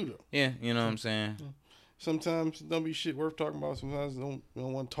what we do though. Yeah, you know what I'm saying? Sometimes it don't be shit worth talking about. Sometimes don't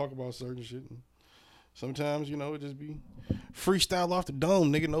want to talk about certain shit. And sometimes, it just be freestyle off the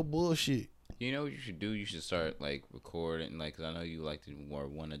dome, nigga. No bullshit. You know what you should do? You should start like recording, like, 'cause I know you like to more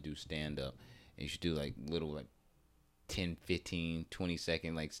want to do stand up. And you should do like little like 10, 15,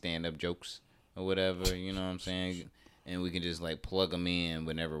 20-second like stand up jokes or whatever. You know what I'm saying? And we can just like plug them in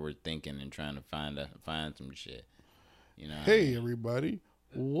whenever we're thinking and trying to find some shit. You know? Hey, everybody,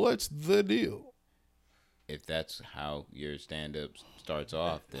 what's the deal? If that's how your stand up starts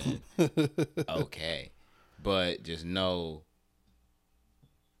off, then okay. But just know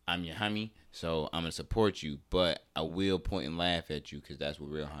I'm your homie, so I'm gonna support you, but I will point and laugh at you because that's what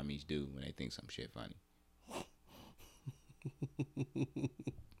real homies do when they think some shit funny.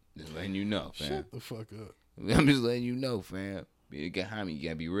 Just letting you know, fam. Shut the fuck up. I'm just letting you know, fam. Be a good homie, you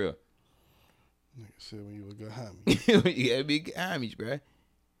gotta be real. Nigga said when you a good homie. You gotta be good homies, bruh.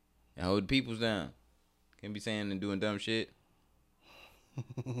 And hold the peoples down. Can't be saying and doing dumb shit.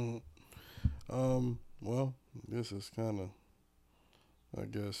 Well, this is kind of, I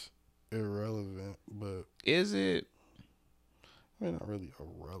guess, irrelevant, but Is it? I mean, not really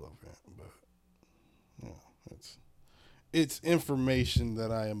irrelevant, but you know, it's information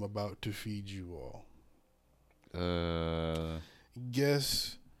that I am about to feed you all.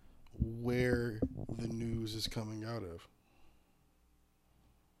 Guess where the news is coming out of?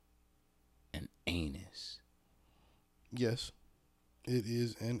 An anus. Yes, it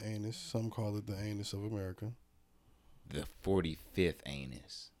is an anus. Some call it the anus of America. The 45th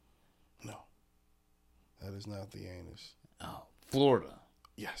anus. No, that is not the anus. Oh, Florida.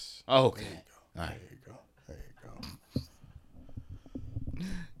 Yes. Okay. There you go. All There right. you go. There you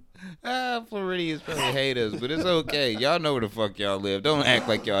go. Floridians probably hate us, but it's okay. Y'all know where the fuck y'all live. Don't act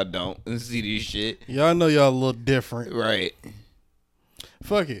like y'all don't and see this shit. Y'all know y'all a little different. Right.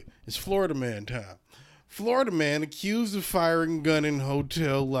 Fuck it. It's Florida man time. Florida man accused of firing gun in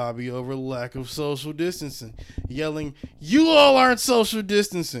hotel lobby over lack of social distancing, yelling, "You all aren't social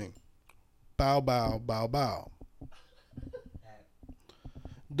distancing." Bow, bow, bow, bow.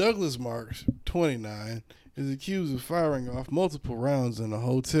 Douglas Marks, 29, is accused of firing off multiple rounds in a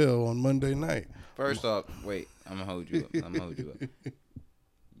hotel on Monday night. First off, wait. I'm gonna hold you up.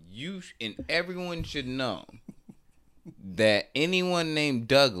 You and everyone should know that anyone named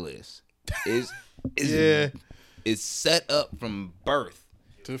Douglas is set up from birth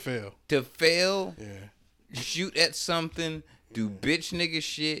To fail. to fail, Yeah. shoot at something, do bitch nigga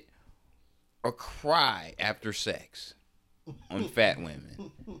shit, or cry after sex on fat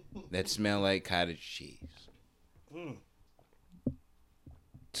women that smell like cottage cheese.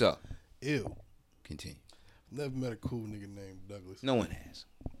 So, Ew. continue. Never met a cool nigga named Douglas. No one has.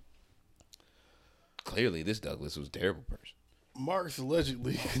 Clearly, this Douglas was a terrible person. Marks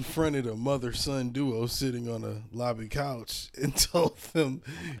allegedly confronted a mother-son duo sitting on a lobby couch and told them,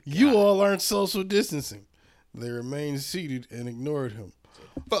 "You all aren't social distancing." They remained seated and ignored him.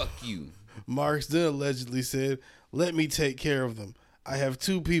 Fuck you. Marks then allegedly said, "Let me take care of them. I have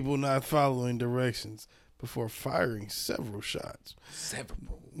two people not following directions," before firing several shots.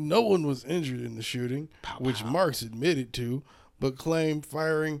 Several. No one was injured in the shooting, Pow, which pow. Marks admitted to, but claimed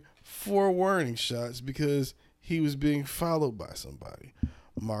firing 4 warning shots because he was being followed by somebody.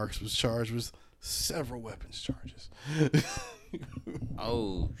 Marks was charged with several weapons charges.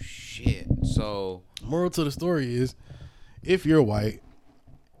 Oh, shit. So, Moral to the story is, if you're white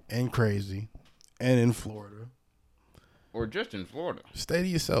and crazy and in Florida, or just in Florida, stay to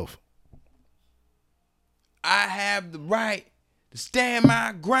yourself. I have the right to stand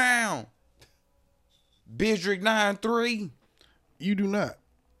my ground. Bidrick 9-3. You do not.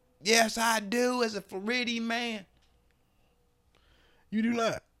 Yes, I do, as a Floridian man You do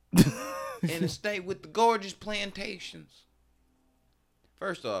not. in a state with the gorgeous plantations.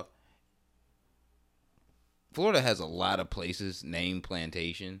 First off, Florida has a lot of places named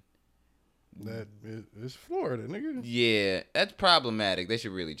Plantation. That is Florida, nigga. Yeah, that's problematic. They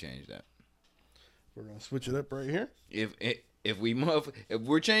should really change that. We're gonna switch it up right here. If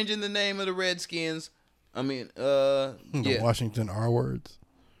we're changing the name of the Redskins, I mean, The yeah. Washington R words.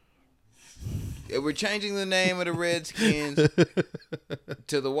 If we're changing the name of the Redskins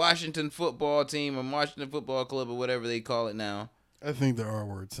to the Washington football team or Washington Football Club or whatever they call it now. I think the R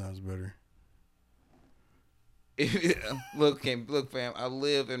word sounds better. Look, fam, I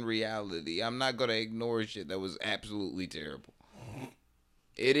live in reality. I'm not gonna ignore shit that was absolutely terrible.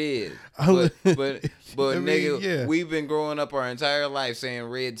 It is, but I mean, nigga, yeah. we've been growing up our entire life saying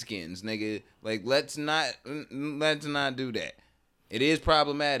Redskins, nigga. Like, let's not do that. It is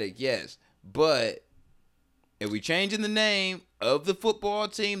problematic, yes, but if we changing the name of the football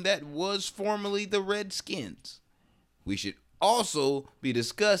team that was formerly the Redskins, we should also be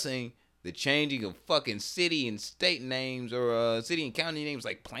discussing the changing of fucking city and state names or city and county names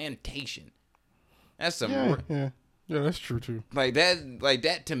like Plantation. That's some Yeah, that's true too. like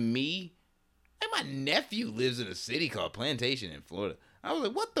that to me. Like my nephew lives in a city called Plantation in Florida. I was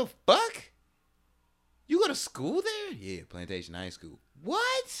like, what the fuck? You go to school there? Yeah, Plantation High School.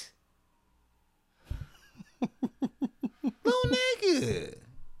 What? Little nigga.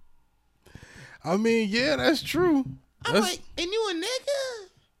 I mean, yeah, that's true. I'm That's, like, and you a nigga?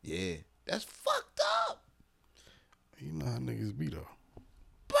 Yeah, that's fucked up, you know how niggas be though.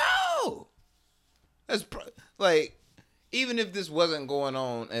 bro. That's like, even if this wasn't going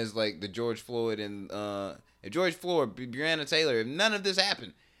on as like the George Floyd and if George Floyd, Breonna Taylor, if none of this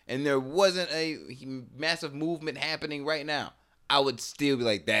happened and there wasn't a massive movement happening right now, I would still be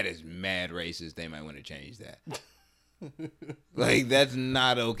like, that is mad racist. They might want to change that. Like, that's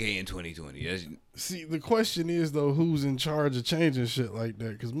not okay in 2020. See, the question is though, who's in charge of changing shit like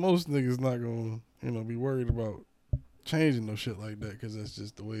that? Because most niggas not gonna, be worried about changing no shit like that because that's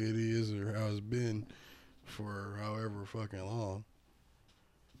just the way it is or how it's been for however fucking long.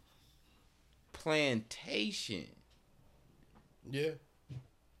 Plantation. Yeah.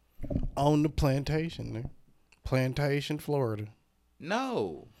 On the plantation, man. Plantation, Florida.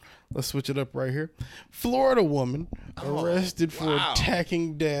 No. Let's switch it up right here. Florida woman arrested for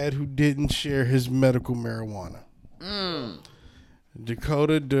attacking dad who didn't share his medical marijuana.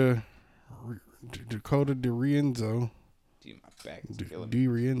 Dakota DiRienzo.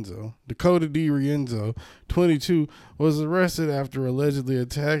 Dakota DiRienzo, 22, was arrested after allegedly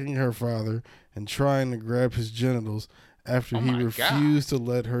attacking her father and trying to grab his genitals after he refused to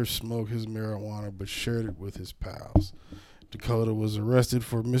let her smoke his marijuana but shared it with his pals. Dakota was arrested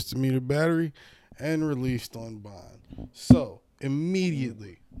for misdemeanor battery and released on bond. So,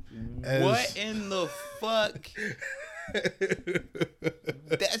 immediately. What in the fuck?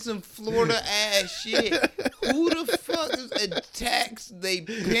 That's some Florida ass shit. Who the fuck attacks they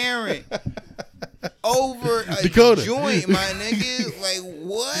parent over a Dakota. joint, my nigga? Like,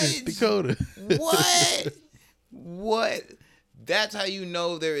 what? Dakota. What? That's how you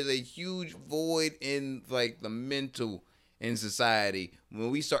know there is a huge void in, like, the mental in society when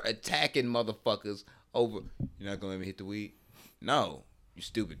we start attacking motherfuckers over, you're not gonna let me hit the weed? No, you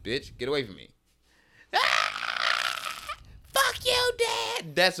stupid bitch. Get away from me. Ah! Fuck you,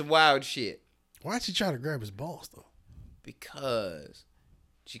 Dad. That's wild shit. Why'd she try to grab his balls, though? Because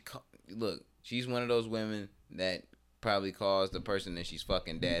she's one of those women that probably calls the person that she's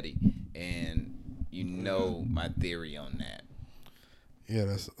fucking daddy, and you know my theory on that. Yeah,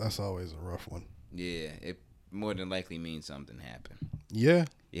 that's always a rough one. Yeah, it more than likely means something happened. Yeah,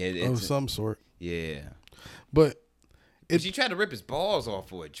 yeah, of some sort. Yeah, but she tried to rip his balls off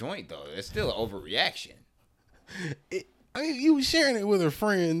for a joint, though. It's still an overreaction. I mean, you was sharing it with her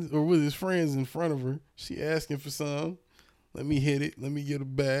friends or with his friends in front of her. She asking for some. Let me hit it. Let me get a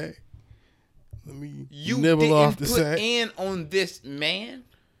bag. Let me nibble off the sack. You didn't put in on this man.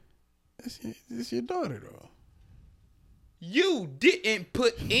 It's your daughter, though. You didn't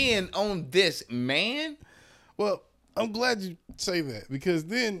put in on this man. Well, I'm glad you say that because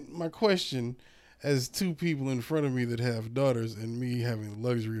then my question, as two people in front of me that have daughters and me having the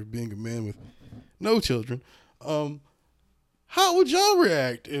luxury of being a man with no children, how would y'all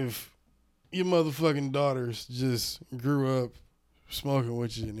react if your motherfucking daughters just grew up smoking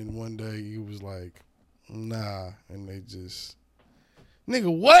with you and then one day you was like, nah, and they just,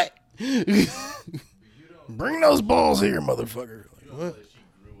 nigga, what? Bring those balls here, motherfucker. Like, what?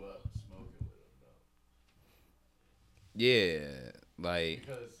 Yeah, like,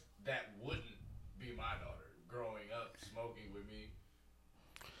 because that wouldn't be my daughter growing up smoking with me.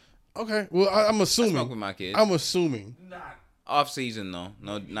 Okay, well, I'm assuming. I smoke with my kids. I'm assuming. Not off season though.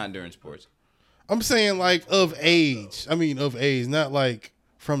 No, not during sports. I'm saying like of age. I mean of age, not like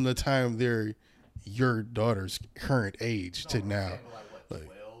from the time they're your daughter's current age to now. Saying, like, what,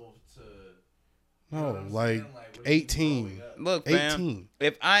 12 to... No, like 18. Look, 18. fam,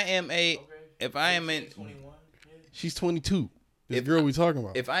 if I am in, 21? She's 22. This girl we talking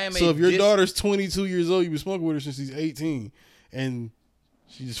about. If I am so if your daughter's 22 years old, you've been smoking with her since she's 18, and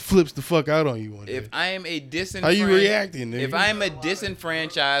she just flips the fuck out on you one day. If I am a how you reacting, nigga? If I am a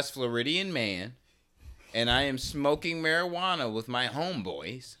disenfranchised Floridian man, and I am smoking marijuana with my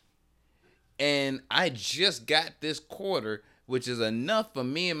homeboys, and I just got this quarter, which is enough for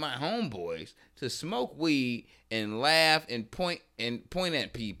me and my homeboys to smoke weed and laugh and point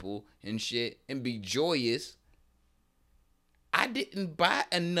at people and shit and be joyous. I didn't buy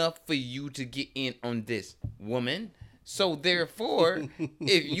enough for you to get in on this, woman. So therefore,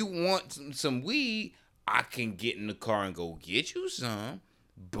 if you want some weed, I can get in the car and go get you some.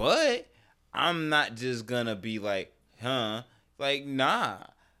 But I'm not just gonna be like, huh? Like, nah.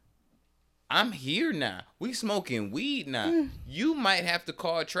 I'm here now. We smoking weed now. You might have to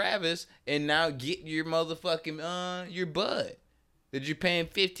call Travis and now get your motherfucking your bud that you're paying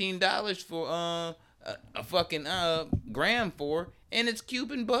 $15 for a fucking gram for, and it's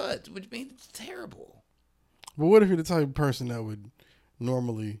Cuban buds, which means it's terrible. But what if you're the type of person that would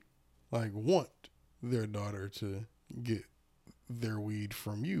normally like want their daughter to get their weed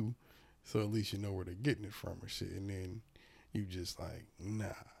from you, so at least you know where they're getting it from or shit, and then you just like, nah,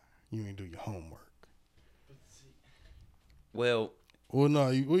 you ain't do your homework. Well, no,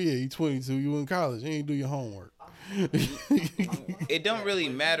 you 22, you in college, you ain't do your homework. it don't really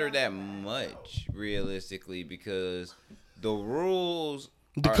matter that much, realistically, because the rules.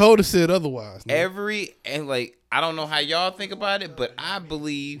 Dakota said otherwise. I don't know how y'all think about it, but I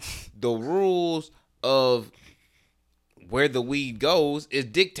believe the rules of where the weed goes is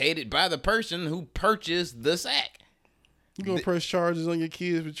dictated by the person who purchased the sack. You gonna press charges on your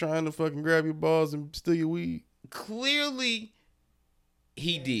kids for trying to fucking grab your balls and steal your weed? Clearly,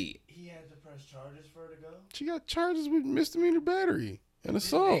 he did. He had to press charges for her to go? She got charges with misdemeanor battery and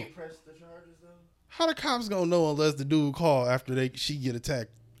assault. Did they press the charges, though? How the cops gonna know unless the dude call after she get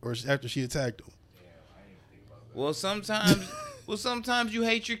attacked or after she attacked him? Yeah, I didn't even think about that. Sometimes you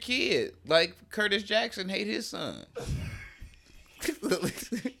hate your kid, like Curtis Jackson hate his son.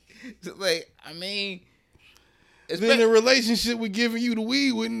 Like, I mean, then the relationship with giving you the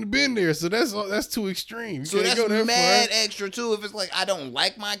weed wouldn't have been there. So that's too extreme. So that's mad extra too. If it's like, I don't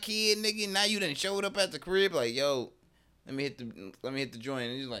like my kid, nigga. Now you done showed up at the crib, like, yo, let me hit the joint,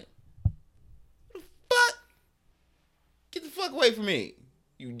 and he's like, fuck, get the fuck away from me,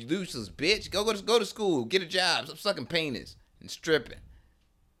 you useless bitch. Go to school, get a job, stop sucking penis and stripping.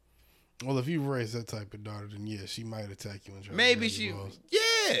 Well, if you raise that type of daughter, then yeah, she might attack you and try Maybe to grab your balls. yeah.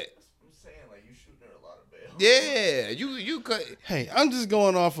 I'm saying, like, you shooting her a lot of bail. Yeah, you cut. Hey, I'm just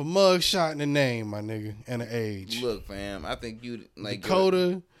going off a mug shot and a name, my nigga, and an age. Look, fam, I think you like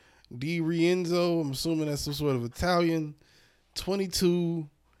Dakota Di Rienzo. I'm assuming that's some sort of Italian. 22,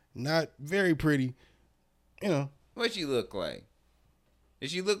 not very pretty. You know. What she look like? Does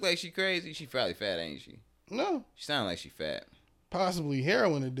she look like she crazy? She probably fat, ain't she? No. She sound like she fat. Possibly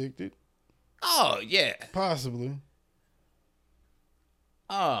heroin addicted. Oh yeah. Possibly.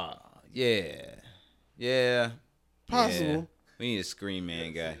 Oh yeah. Yeah. Possible. Yeah. We need a Scream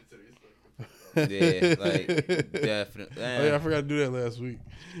Man guy. Yeah, like definitely. Oh yeah, I forgot to do that last week.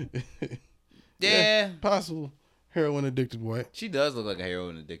 Yeah. Possible heroin addicted white. She does look like a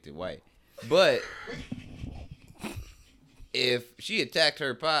heroin addicted white. But if she attacked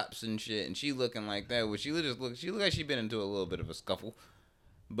her pops and shit and she looking like that, would she look like she been into a little bit of a scuffle.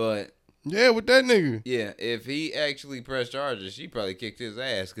 But yeah, with that nigga. yeah, if he actually pressed charges, she probably kicked his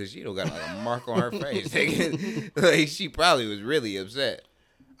ass because she don't got like a mark on her face. Like, she probably was really upset.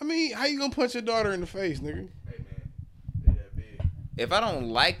 I mean, how you gonna punch your daughter in the face, nigga? Hey, man, they that big. If I don't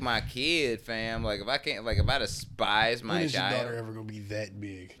like my kid, fam, like if I despise my When is your child, daughter ever gonna be that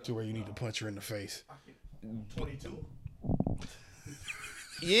big to where you need to punch her in the face? 22?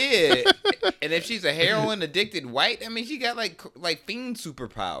 yeah. And if she's a heroin addicted white, I mean, she got like fiend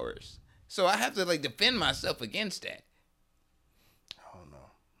superpowers. So I have to like defend myself against that. I don't know.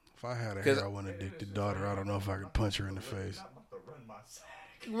 If I had a heroin addicted daughter, I don't know if I could punch her in the face. I'm about to run my sack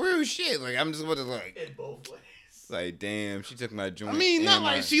Real shit. Like, I'm just about to like, in both ways. like, damn, she took my joint. I mean, not and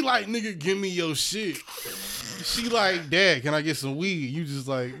like my- she like, nigga, give me your shit. She like, Dad, can I get some weed? You just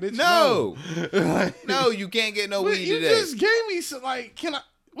like, bitch, No. Like, No, you can't get no but weed you today. just gave me some, like, can I,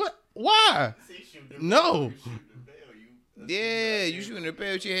 what, why? See, shooting her No. bail, you shooting her bail, Yeah, you shooting her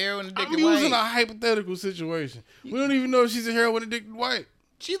pale with your heroin I'm addicted using a white. hypothetical situation. We don't even know if she's a heroin addicted white.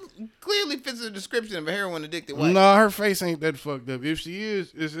 She clearly fits the description of a heroin addicted white. Nah, her face ain't that fucked up. If she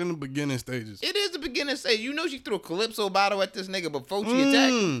is, it's in the beginning stages. It is the beginning stage. You know she threw a Calypso bottle at this nigga before she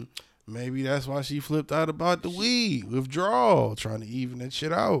attacked him. Maybe that's why she flipped out about the weed withdrawal, trying to even that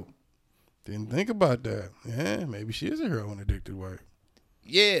shit out. Didn't think about that. Yeah, maybe she is a heroin addicted white.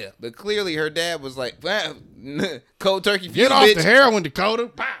 Yeah, but clearly her dad was like, well, cold turkey for Get you, off bitch. the heroin, Dakota.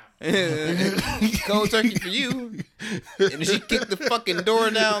 Pow. Cold turkey for you. And she kicked the fucking door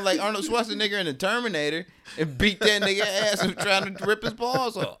down like Arnold Schwarzenegger in the Terminator and beat that nigga ass for trying to rip his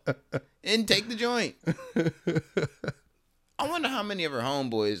balls off and take the joint. I wonder how many of her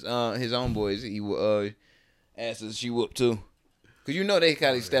homeboys, his homeboys, he asses she whooped too. Cause you know they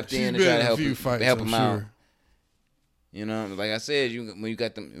kind of stepped in and She's tried been to in a help few fights, help I'm him out. sure. You know, like I said, when you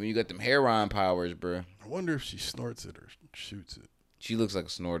got them heroin powers, bro. I wonder if she snorts it or shoots it. She looks like a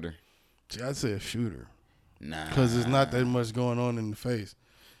snorter. See, I'd say a shooter. Nah. Because there's not that much going on in the face.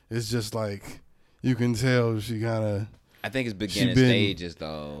 It's just like, you can tell she kind of I think it's beginning been- stages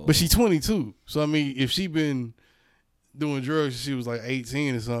though. But she's 22. So I mean, if she been doing drugs, she was like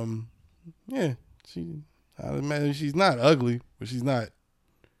 18 or something. Yeah, I imagine she's not ugly, but she's not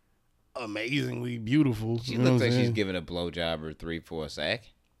amazingly beautiful. She you know looks what I'm like she's saying? giving a blowjob or 3 for a sack.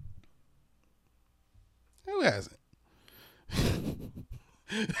 Who hasn't?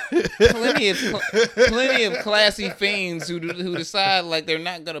 Plenty of classy fiends who decide like they're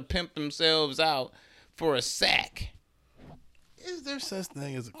not gonna pimp themselves out for a sack. Is there such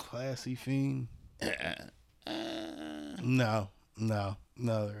thing as a classy fiend? No,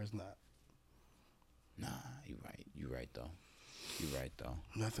 there is not. Nah, you right though.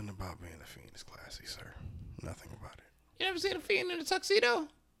 Nothing about being a fiend is classy, sir. Nothing about it. You ever seen a fiend in a tuxedo?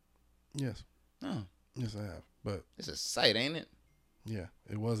 Yes, No, yes, I have. But it's a sight, ain't it? yeah,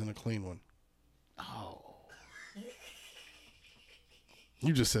 it wasn't a clean one. Oh,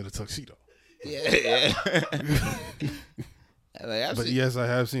 You just said a tuxedo. yeah. But yes, I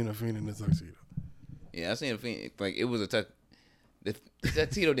have seen a fiend in a tuxedo. Yeah, I seen a fiend. Like it was a the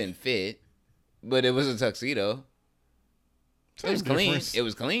tuxedo didn't fit, but it was a tuxedo. It was clean. difference. It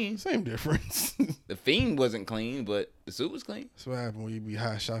was clean. Same difference. The fiend wasn't clean, but the suit was clean. That's what happens when you be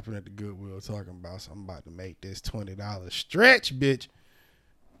high shopping at the Goodwill talking about, so I'm about to make this $20 stretch, bitch.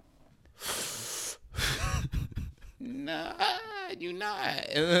 Nah, you not.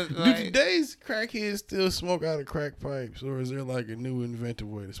 Do Like, today's crackheads still smoke out of crack pipes, or is there like a new inventive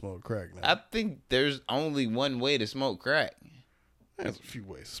way to smoke crack now? I think there's only one way to smoke crack. There's a few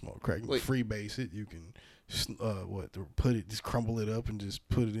ways to smoke crack. You can Wait. freebase it. You can, just crumble it up and just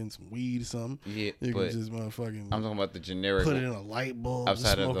put it in some weed or something. Yeah, You but can just motherfucking I'm talking about the generic. put it in a light bulb.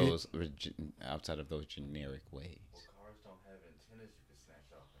 outside and of smoke those, outside of those generic ways. Well, cars don't have antennas you can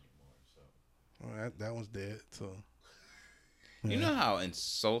snatch off anymore. So Well, that one's dead. So You know how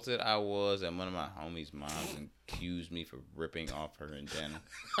insulted I was at one of my homies' moms and accused me for ripping off her antenna?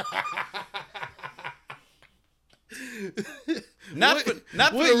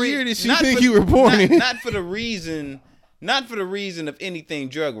 What year did she think you were born in? Not for the reason of anything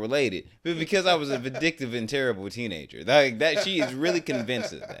drug related, but because I was a vindictive and terrible teenager. Like that, she is really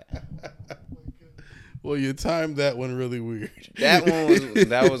convinced of that. Well, you timed that one really weird. That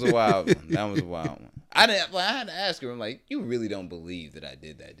was a wild one. That was a wild one. I had to ask her. I'm like, you really don't believe that I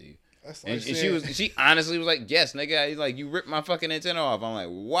did that, do you? That's And like she honestly was like, yes, nigga. Like, you ripped my fucking antenna off. I'm like,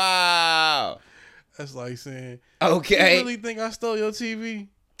 wow. That's like saying, Okay. you really think I stole your TV?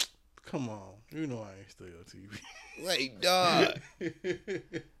 Come on, you know I ain't stole your TV. Like, dog.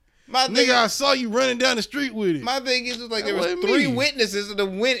 My thing, Nigga, I saw you running down the street with it. my thing is like there That was wasn't 3 me. witnesses of the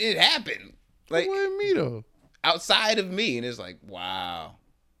when it happened. Like That wasn't me though. outside of me, and it's like, wow,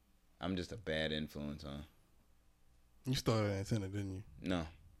 I'm just a bad influence, huh? You stole that antenna, didn't you? No,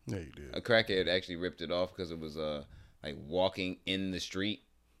 Yeah, you did. a crackhead actually ripped it off because it was like walking in the street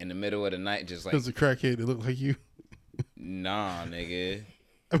in the middle of the night, just like, Because the crackhead that looked like you. nah, nigga.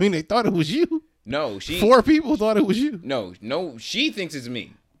 I mean, they thought it was you. No, she 4 people thought it was you. no, she thinks it's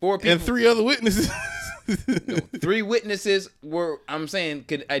me. 4 people. And 3 other witnesses. 3 witnesses I'm saying,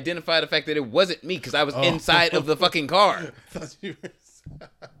 could identify the fact that it wasn't me because I was inside of the fucking car. Thought you were-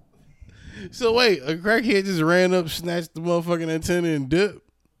 So wait, a crackhead just ran up, snatched the motherfucking antenna and dipped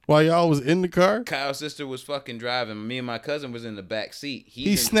while y'all was in the car? Kyle's sister was fucking driving. Me and my cousin was in the back seat.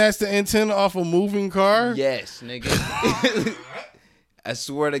 He snatched the antenna off a moving car? Yes, nigga. I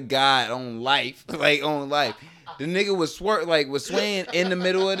swear to God, on life, like on life. The nigga was swaying in the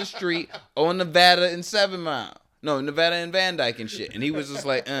middle of the street on Nevada and 7 Mile. No, Nevada and Van Dyke and shit. And he was just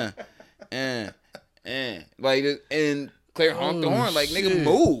like, like, and Claire honked the horn, like, nigga, shit.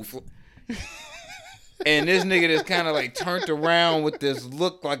 move. And this nigga just kind of like turned around with this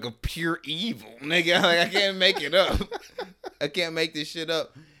look like a pure evil, nigga. Like, I can't make it up. I can't make this shit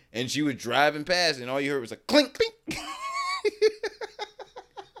up. And she was driving past, and all you heard was a clink, clink.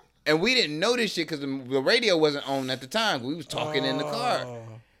 And we didn't know this shit because the radio wasn't on at the time. We was talking in the car.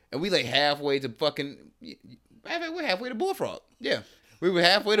 And we like halfway to fucking... We're halfway to Bullfrog. Yeah. We were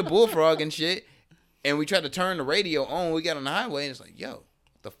halfway to Bullfrog and shit. And we tried to turn the radio on. We got on the highway, and it's like, yo,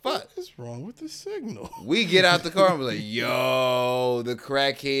 what the fuck? What's wrong with the signal? We get out the car and we're like, yo, the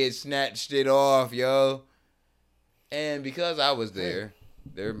crackhead snatched it off, yo. And because I was there,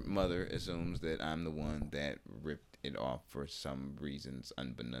 their mother assumes that I'm the one that ripped it off for some reasons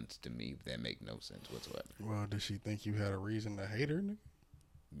unbeknownst to me that make no sense whatsoever. Well, did she think you had a reason to hate her, nigga?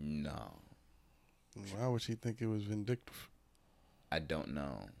 No, Why would she think it was vindictive? I don't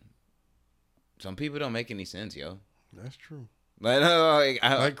know. Some people don't make any sense, yo. That's true. Like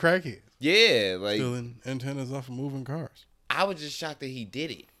Crackheads. yeah, like Stealing antennas off of moving cars. I was just shocked that he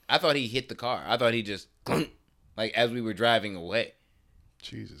did it. I thought he hit the car. I thought he just clunk. Like as we were driving away.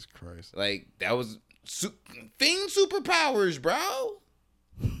 Jesus Christ. Like that was Fiend superpowers, bro.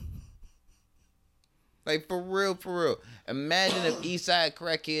 Like for real, for real. Imagine if Eastside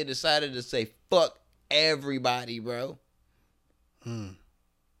Crackhead decided to say fuck everybody, bro.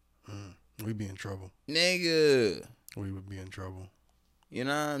 We'd be in trouble. Nigga. We would be in trouble. You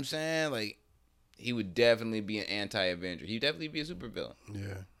know what I'm saying? Like, he would definitely be an anti-Avenger. He'd definitely be a supervillain.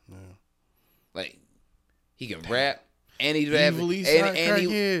 Yeah. Like, he can rap, and he'd have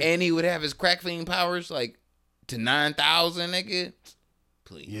and he would have his crack fiend powers like to 9,000, nigga.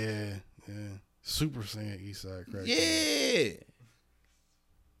 Please. Yeah. Super Saiyan Eastside Crackhead. Yeah.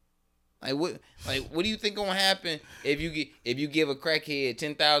 Like what do you think gonna happen if you give a crackhead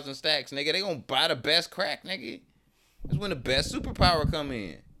 10,000 stacks, nigga? They gonna buy the best crack, nigga. That's when the best superpower come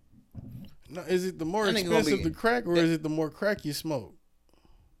in. No, is it the more expensive the crack, or is it the more crack you smoke?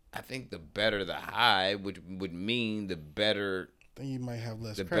 I think the better the high, which would mean the better. Then you might have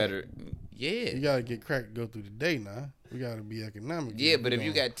less. The crack. better, yeah. You gotta get crack to go through the day now. We gotta be economic. Yeah, but if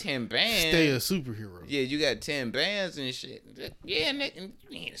you got 10 bands, stay a superhero. Yeah, you got 10 bands and shit. Yeah, nigga,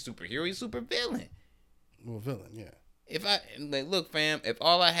 you ain't a superhero, you super villain. Well, villain, yeah. If I look, fam, if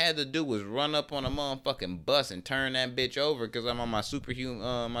all I had to do was run up on a motherfucking bus and turn that bitch over because I'm on my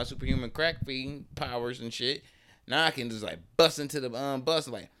superhuman crack feeding powers and shit, now I can just like bust into the bus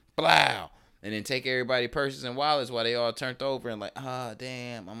and like blow, and then take everybody purses and wallets while they all turned over and like, oh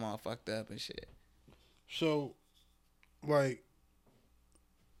damn, I'm all fucked up and shit. So, like,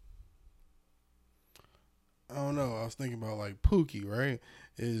 I don't know. I was thinking about like Pookie, right?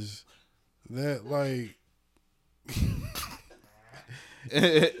 Is that like?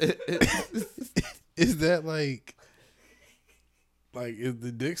 Is that like is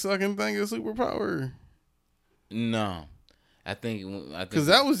the dick sucking thing a superpower? No, I think because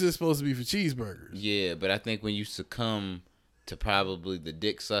that was just supposed to be for cheeseburgers. Yeah, but I think when you succumb to probably the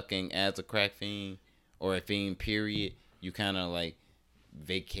dick sucking as a crack fiend or a fiend, period, you kind of like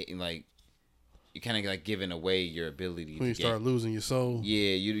vacate, like you kind of like giving away your ability. When you start losing your soul.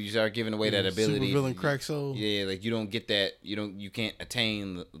 Yeah, you start giving away that ability. Super villain crack soul. Yeah, like you don't get that. You can't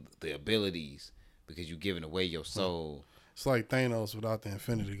attain the abilities because you're giving away your soul. It's like Thanos without the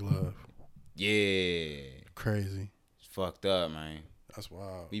Infinity Glove. Yeah. Crazy. It's fucked up, man. That's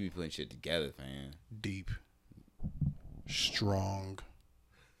wild. We be putting shit together, fam. Deep. Strong.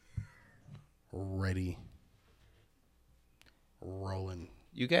 Ready. Rolling.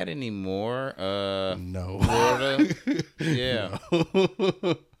 You got any more? No. Florida? Yeah.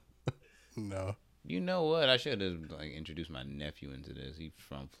 No. You know what? I should have like introduced my nephew into this. He's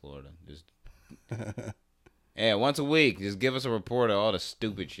from Florida. Just yeah, once a week, just give us a report of all the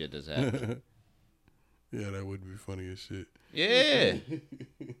stupid shit that's happening. Yeah, that would be funny as shit. Yeah.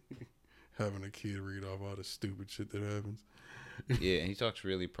 Having a kid read off all the stupid shit that happens. Yeah, and he talks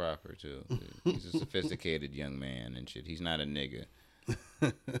really proper too. He's a sophisticated young man and shit. He's not a nigga.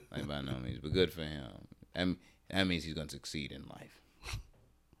 Like by no means, but good for him. And that means he's gonna succeed in life.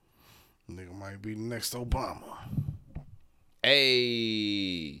 Nigga might be the next Obama.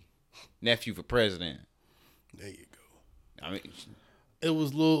 Hey, nephew for president. There you go. I mean, it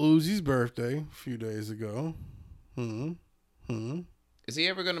was Lil Uzi's birthday a few days ago. Is he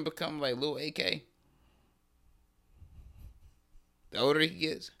ever gonna become like Lil AK? The older he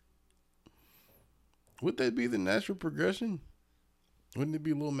gets, would that be the natural progression? Wouldn't it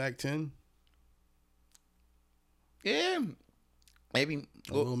be Lil Mac 10? Yeah, maybe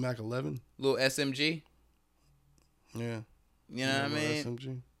Lil Mac 11. Lil SMG. Yeah, you know what I mean.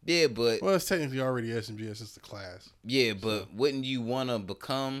 SMG. Yeah, but well, it's technically already SMG. It's just the class. Yeah, but wouldn't you want to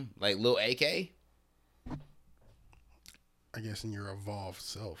become like Lil AK? I guess in your evolved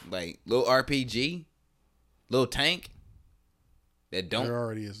self, like Lil RPG, Lil Tank. That don't. There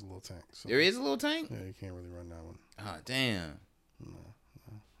already is a little tank. So. There is a little tank. Yeah, you can't really run that one. Oh damn. No.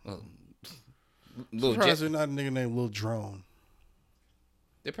 Well, surprised there's not a nigga named Lil Drone.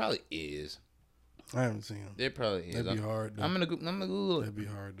 There probably is. I haven't seen him. There probably is. That'd be hard. Though. I'm gonna Google it. That'd be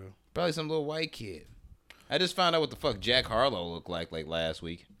hard though. Probably some little white kid. I just found out what the fuck Jack Harlow looked like last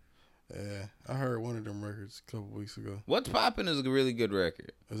week. Yeah, I heard one of them records a couple weeks ago. What's Poppin' is a really good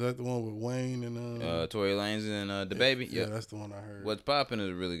record. Is that the one with Wayne and Tory Lanez and the Baby? Yeah, that's the one I heard. What's Poppin' is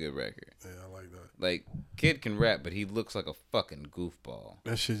a really good record. Yeah, I like that. Like, kid can rap, but he looks like a fucking goofball.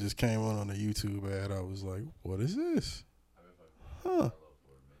 That shit just came on the YouTube ad. I was like, what is this? Huh.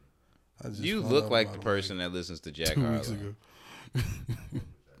 You look like the person that listens to Jack Harlow. 2 weeks ago.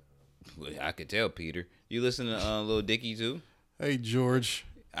 Well, I could tell, Peter. You listen to Lil Dicky too? Hey, George.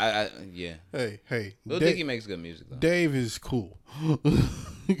 Yeah. Hey. Lil Dicky makes good music though. Dave is cool.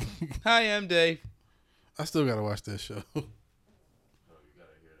 Hi, I'm Dave. I still gotta watch that show. So you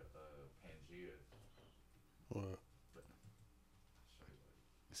gotta hear Pangea. What?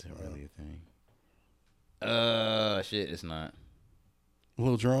 Is that really a thing? Shit, it's not.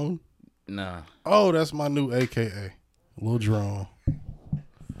 Lil Drone? Nah. Oh, that's my new AKA. Lil Drone.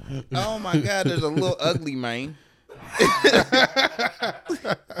 Oh my God, there's a little ugly man.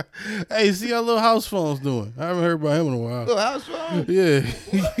 Hey, see how Lil House Phone's doing? I haven't heard about him in a while. Little house phone. Yeah.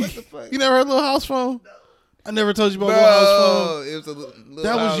 What the fuck? You never heard Lil House Phone? I never told you about Bro, Lil House Phone. it was a little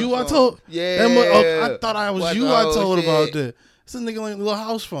That was house you I phone. told? Yeah. I thought I was Watch you the I whole told about shit. that. It's a nigga like Lil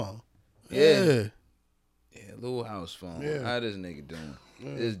House Phone. Yeah. Yeah. Yeah, little house phone. Yeah. How this nigga doing?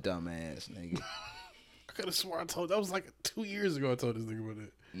 This dumbass nigga. I could have sworn I told that was like 2 years ago I told this nigga about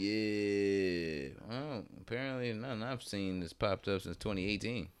that. Yeah. Well, apparently nothing I've seen that's popped up since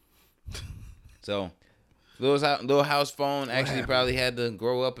 2018. So, Lil House Phone actually probably had to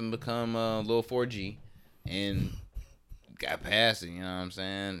grow up and become Lil 4G and got past it, you know what I'm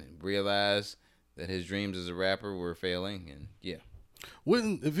saying? Realized that his dreams as a rapper were failing, and yeah.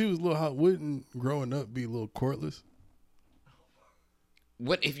 Wouldn't if he was Lil House, wouldn't growing up be a little courtless?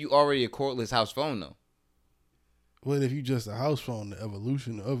 What if you already a cordless house phone, though? What if you just a house phone? The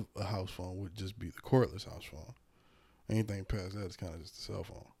evolution of a house phone would just be the cordless house phone. Anything past that is kind of just a cell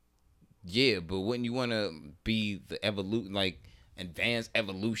phone. Yeah, but wouldn't you want to be the advanced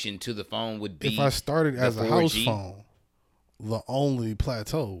evolution to the phone would be? If I started the as a house 4G? phone, the only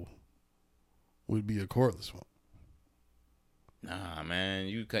plateau would be a cordless one. Nah, man,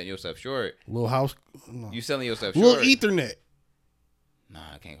 you cutting yourself short. Little house, no. You selling yourself Little short. Ethernet.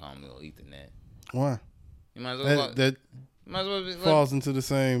 Nah, I can't call him little Ethernet. Why? You might as well. That Might as well be, falls into the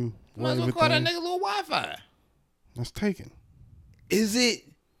same might as well wave of call that thing. nigga little Wi-Fi. That's taken. Is it?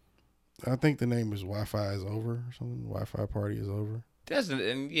 I think the name is Wi-Fi is over or something. Wi-Fi party is over. That's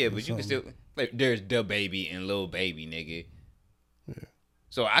and yeah, but you can still something. like there's the baby and little baby, nigga. Yeah.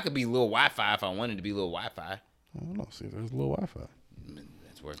 So I could be little Wi-Fi if I wanted to be little Wi-Fi. I don't know. See, there's a little Wi-Fi.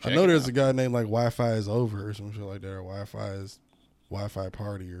 That's worth I checking know there's out. a guy named like Wi-Fi is over or some shit like that, or Wi-Fi is Wi-Fi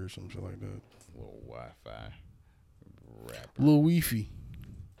party or some shit like that. Little Wi-Fi rapper. Little Wi-Fi.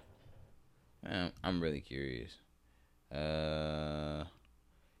 I'm really curious.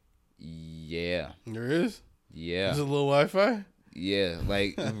 Yeah. There is? Yeah. There's a little Wi-Fi? Yeah,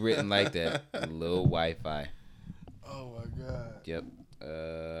 like written like that. Little Wi-Fi. Oh my God. Yep.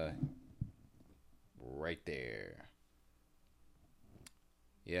 Right there.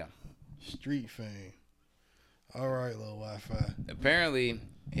 Yeah. Street fame. All right, little Wi-Fi. Apparently,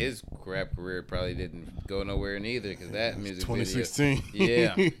 his rap career probably didn't go nowhere neither because that music 2016.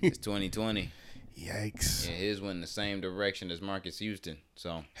 video. Yeah, it's 2020. Yikes. Yeah, his went in the same direction as Marcus Houston.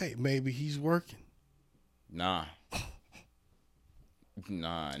 So, Hey, maybe he's working. nah.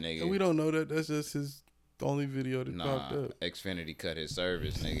 Nah, nigga. And we don't know that. That's just his only video that popped Nah, up. Xfinity cut his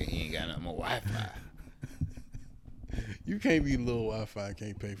service, nigga. He ain't got no more Wi-Fi. You can't be little Wi-Fi and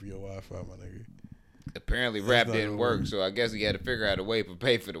can't pay for your Wi-Fi, my nigga. Apparently, rap not didn't gonna work, work. so I guess he had to figure out a way to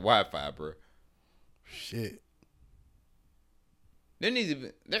pay for the Wi-Fi, bro. Shit. There is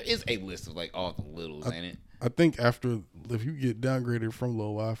a list of like all the littles, ain't it? I think if you get downgraded from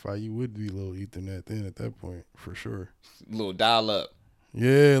low Wi-Fi, you would be low Ethernet then at that point, for sure. Little dial-up.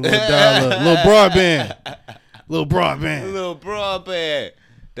 Yeah, little dial-up, little broadband. Little broadband. Little broadband.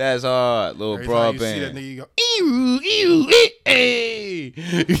 That's hard. Little Every time you see that broadband. nigga, you go,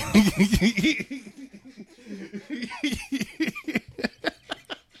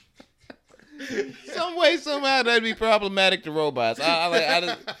 Some way, somehow, that'd be problematic to robots.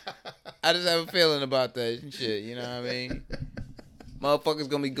 I just have a feeling about that shit. You know what I mean? Motherfuckers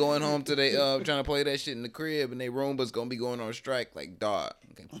gonna be going home to they trying to play that shit in the crib, and they Roombas gonna be going on strike. Like, dog,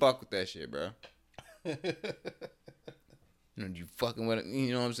 can't fuck with that shit, bro. You fucking with it,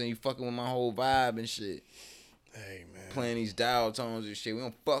 you know what I'm saying? You fucking with my whole vibe and shit. Hey, man. Playing these dial tones and shit. We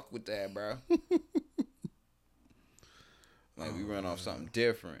don't fuck with that, bro. Like, we run off something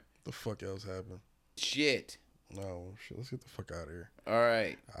different. The fuck else happened? Shit. No, shit, let's get the fuck out of here. All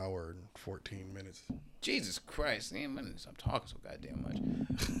right. Hour and 14 minutes. Jesus Christ. Damn, I didn't stop talking so goddamn much.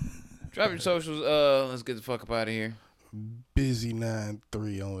 Drop your socials. Let's get the fuck up out of here. Busy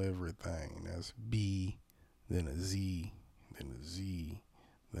 9-3 on everything. That's B, then a Z, then a Z,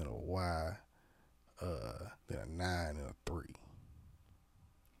 then a Y, then a 9 and a 3.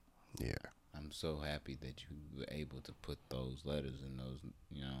 Yeah. I'm so happy that you were able to put those letters and those,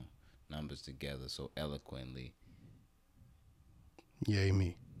 numbers together so eloquently. Yay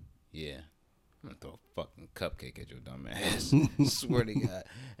me. Yeah. I'm gonna throw a fucking cupcake at your dumb ass. Swear to God.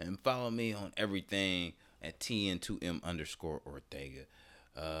 And follow me on everything at TN2M_Ortega.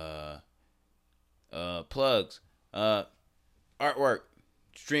 Plugs. Artwork.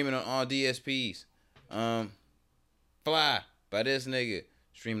 Streaming on all DSPs. Fly by this nigga.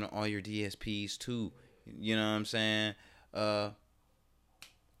 Streaming on all your DSPs too. You know what I'm saying?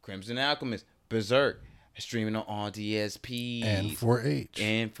 Crimson Alchemist. Berserk. Streaming on all DSPs. And 4H.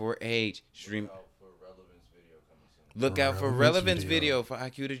 And 4H. Stream. Look out for Relevance video coming soon. Look out for Relevance video for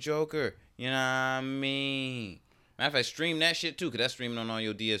IQ the Joker. You know what I mean? Matter of fact, stream that shit too, because that's streaming on all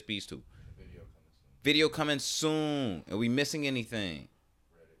your DSPs too. Video coming soon. Are we missing anything?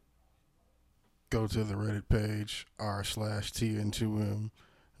 Go to the Reddit page, r/TN2M.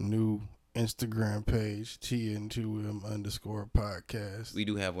 New Instagram page, TN2M_podcast. We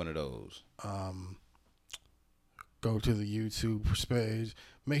do have one of those. Go to the YouTube page.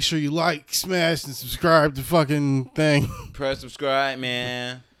 Make sure you like, smash, and subscribe to fucking thing. Press subscribe,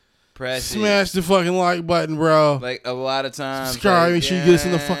 man. Smash the fucking like button, bro. Like a lot of times. Subscribe. Like, Make sure you get us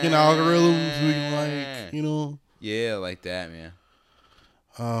in the fucking algorithms. So we can like, you know. Yeah, like that, man.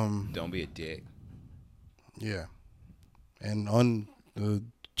 Don't be a dick. Yeah. And on the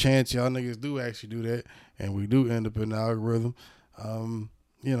chance y'all niggas do actually do that, and we do end up in the algorithm,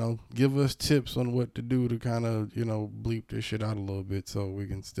 you know, give us tips on what to do to kind of, you know, bleep this shit out a little bit so we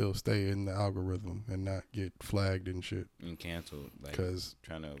can still stay in the algorithm and not get flagged and shit. And canceled. Because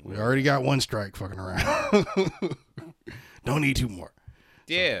like, we already got one strike fucking around. Don't need two more.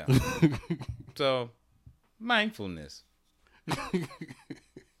 Yeah. So, mindfulness.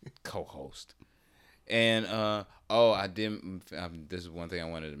 Co-host. And, I didn't, this is one thing I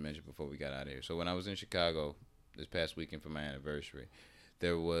wanted to mention before we got out of here. So when I was in Chicago this past weekend for my anniversary,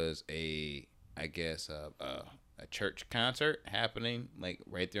 there was a church concert happening like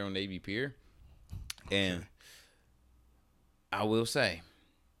right there on Navy Pier. And I will say,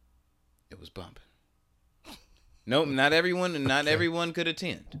 it was bumping. Nope, not everyone could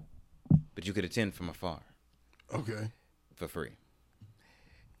attend. But you could attend from afar. Okay. For free.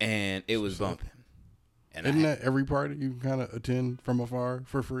 And it was bumping. And isn't that every party you can kind of attend from afar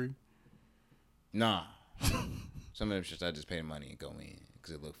for free? Nah. Some of them shits I just pay the money and go in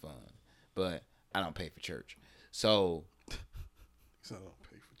because it look fun. But I don't pay for church. So I don't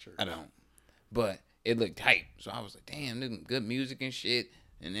pay for church. I don't. But it looked hype. So I was like, damn, this good music and shit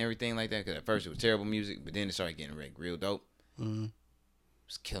and everything like that. Because at first it was terrible music, but then it started getting real dope. Mm-hmm. It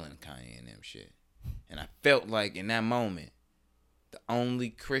was killing Kanye and them shit. And I felt like in that moment, the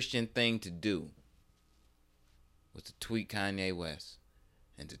only Christian thing to do was to tweet Kanye West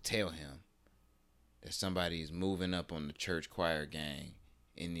and to tell him that somebody is moving up on the church choir gang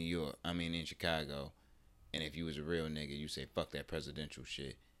in in Chicago. And if you was a real nigga, you say, fuck that presidential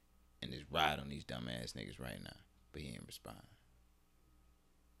shit and just ride on these dumbass niggas right now. But he didn't respond.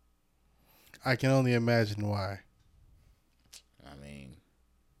 I can only imagine why. I mean,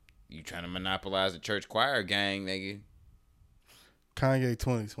 you trying to monopolize the church choir gang, nigga. Kanye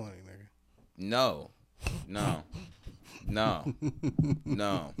 2020, nigga. No.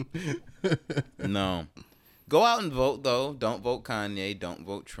 Go out and vote though. Don't vote Kanye. Don't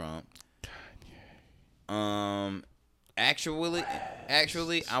vote Trump. Actually,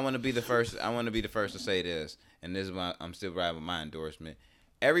 I want to be the first. I want to be the first to say this, and this is why I'm still riding with my endorsement.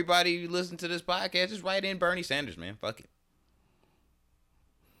 Everybody who listen to this podcast, just write in Bernie Sanders, man. Fuck it.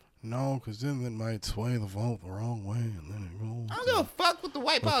 No, because then it might sway the vote the wrong way, and then it goes. I don't give a fuck what the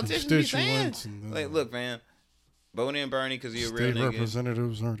white politicians be saying. Like, look, man, vote in Bernie because he a real nigga. State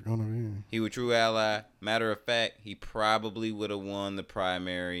representatives aren't gonna be. He was a true ally. Matter of fact, he probably would have won the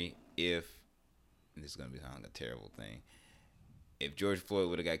primary if. And this is gonna be sounding a terrible thing. If George Floyd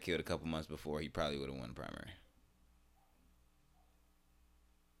would have got killed a couple months before, he probably would have won the primary.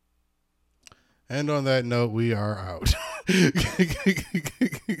 And on that note, we are out.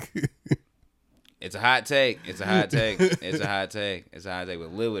 It's a hot take. It's a hot take.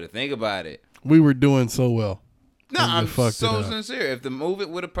 But live with it. Think about it. We were doing so well. No, I'm so sincere. If the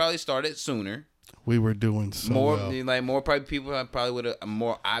movement would have probably started sooner, we were doing so well. Like more people probably would have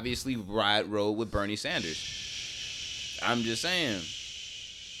more obviously rode with Bernie Sanders. I'm just saying.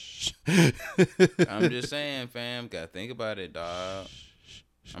 Fam. Gotta think about it, dog.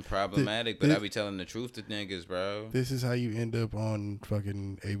 I'm problematic, but I be telling the truth to niggas, bro. This is how you end up on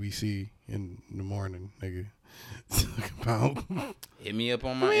fucking ABC in the morning, nigga. Hit me up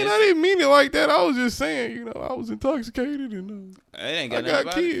on my. I didn't mean it like that. I was just saying, I was intoxicated and I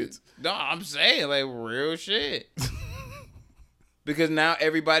got kids. No, I'm saying like real shit. Because now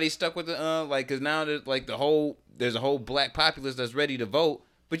everybody's stuck with the because now there's like there's a whole black populace that's ready to vote.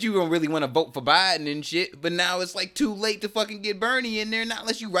 But you don't really want to vote for Biden and shit. But now it's like too late to fucking get Bernie in there, not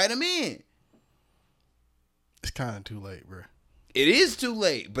unless you write him in. It's kind of too late, bro. It is too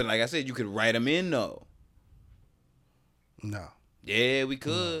late, but like I said, you could write them in though. No. Yeah, we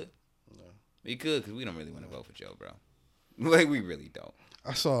could. No. We could, because we don't really want to vote for Joe, bro. Like, we really don't.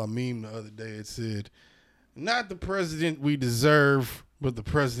 I saw a meme the other day. It said, not the president we deserve, but the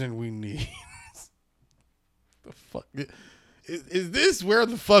president we need. The fuck? Is this where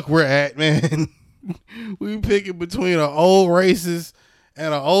the fuck we're at, man? We picking between an old racist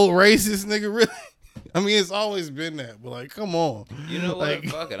and an old racist nigga, really? I mean, it's always been that, but like, come on. You know what?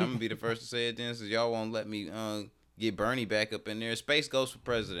 Fuck it. I'm gonna be the first to say it then, since y'all won't let me get Bernie back up in there. Space Ghost for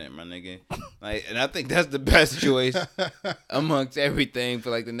president, my nigga. Like, and I think that's the best choice amongst everything for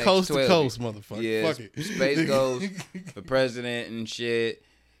like the next coast 12 to coast, years. motherfucker. Yeah, fuck it. Space Ghost for president and shit.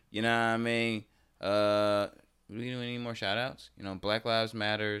 You know what I mean? Do we do any more shout outs? You know, Black Lives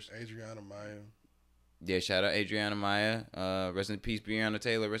Matters. Adriana Maya. Yeah, shout out Adriana Maya. Rest in peace, Breonna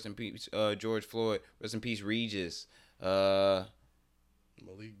Taylor. Rest in peace, George Floyd. Rest in peace, Regis.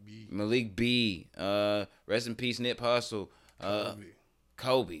 Malik B. Rest in peace, Nip Hustle. Kobe.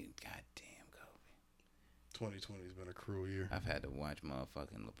 Goddamn, Kobe. 2020 has been a cruel year. I've had to watch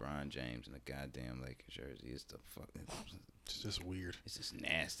motherfucking LeBron James in the goddamn Lakers jersey. It's the fucking. It's just weird. It's just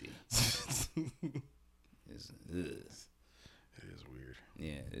nasty. It is weird.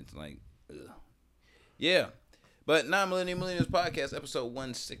 Yeah, it's like, ugh. Yeah. But Millennials Podcast, episode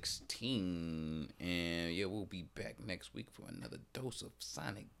 116. And yeah, we'll be back next week for another dose of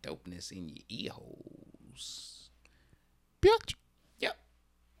sonic dopeness in your ear hole.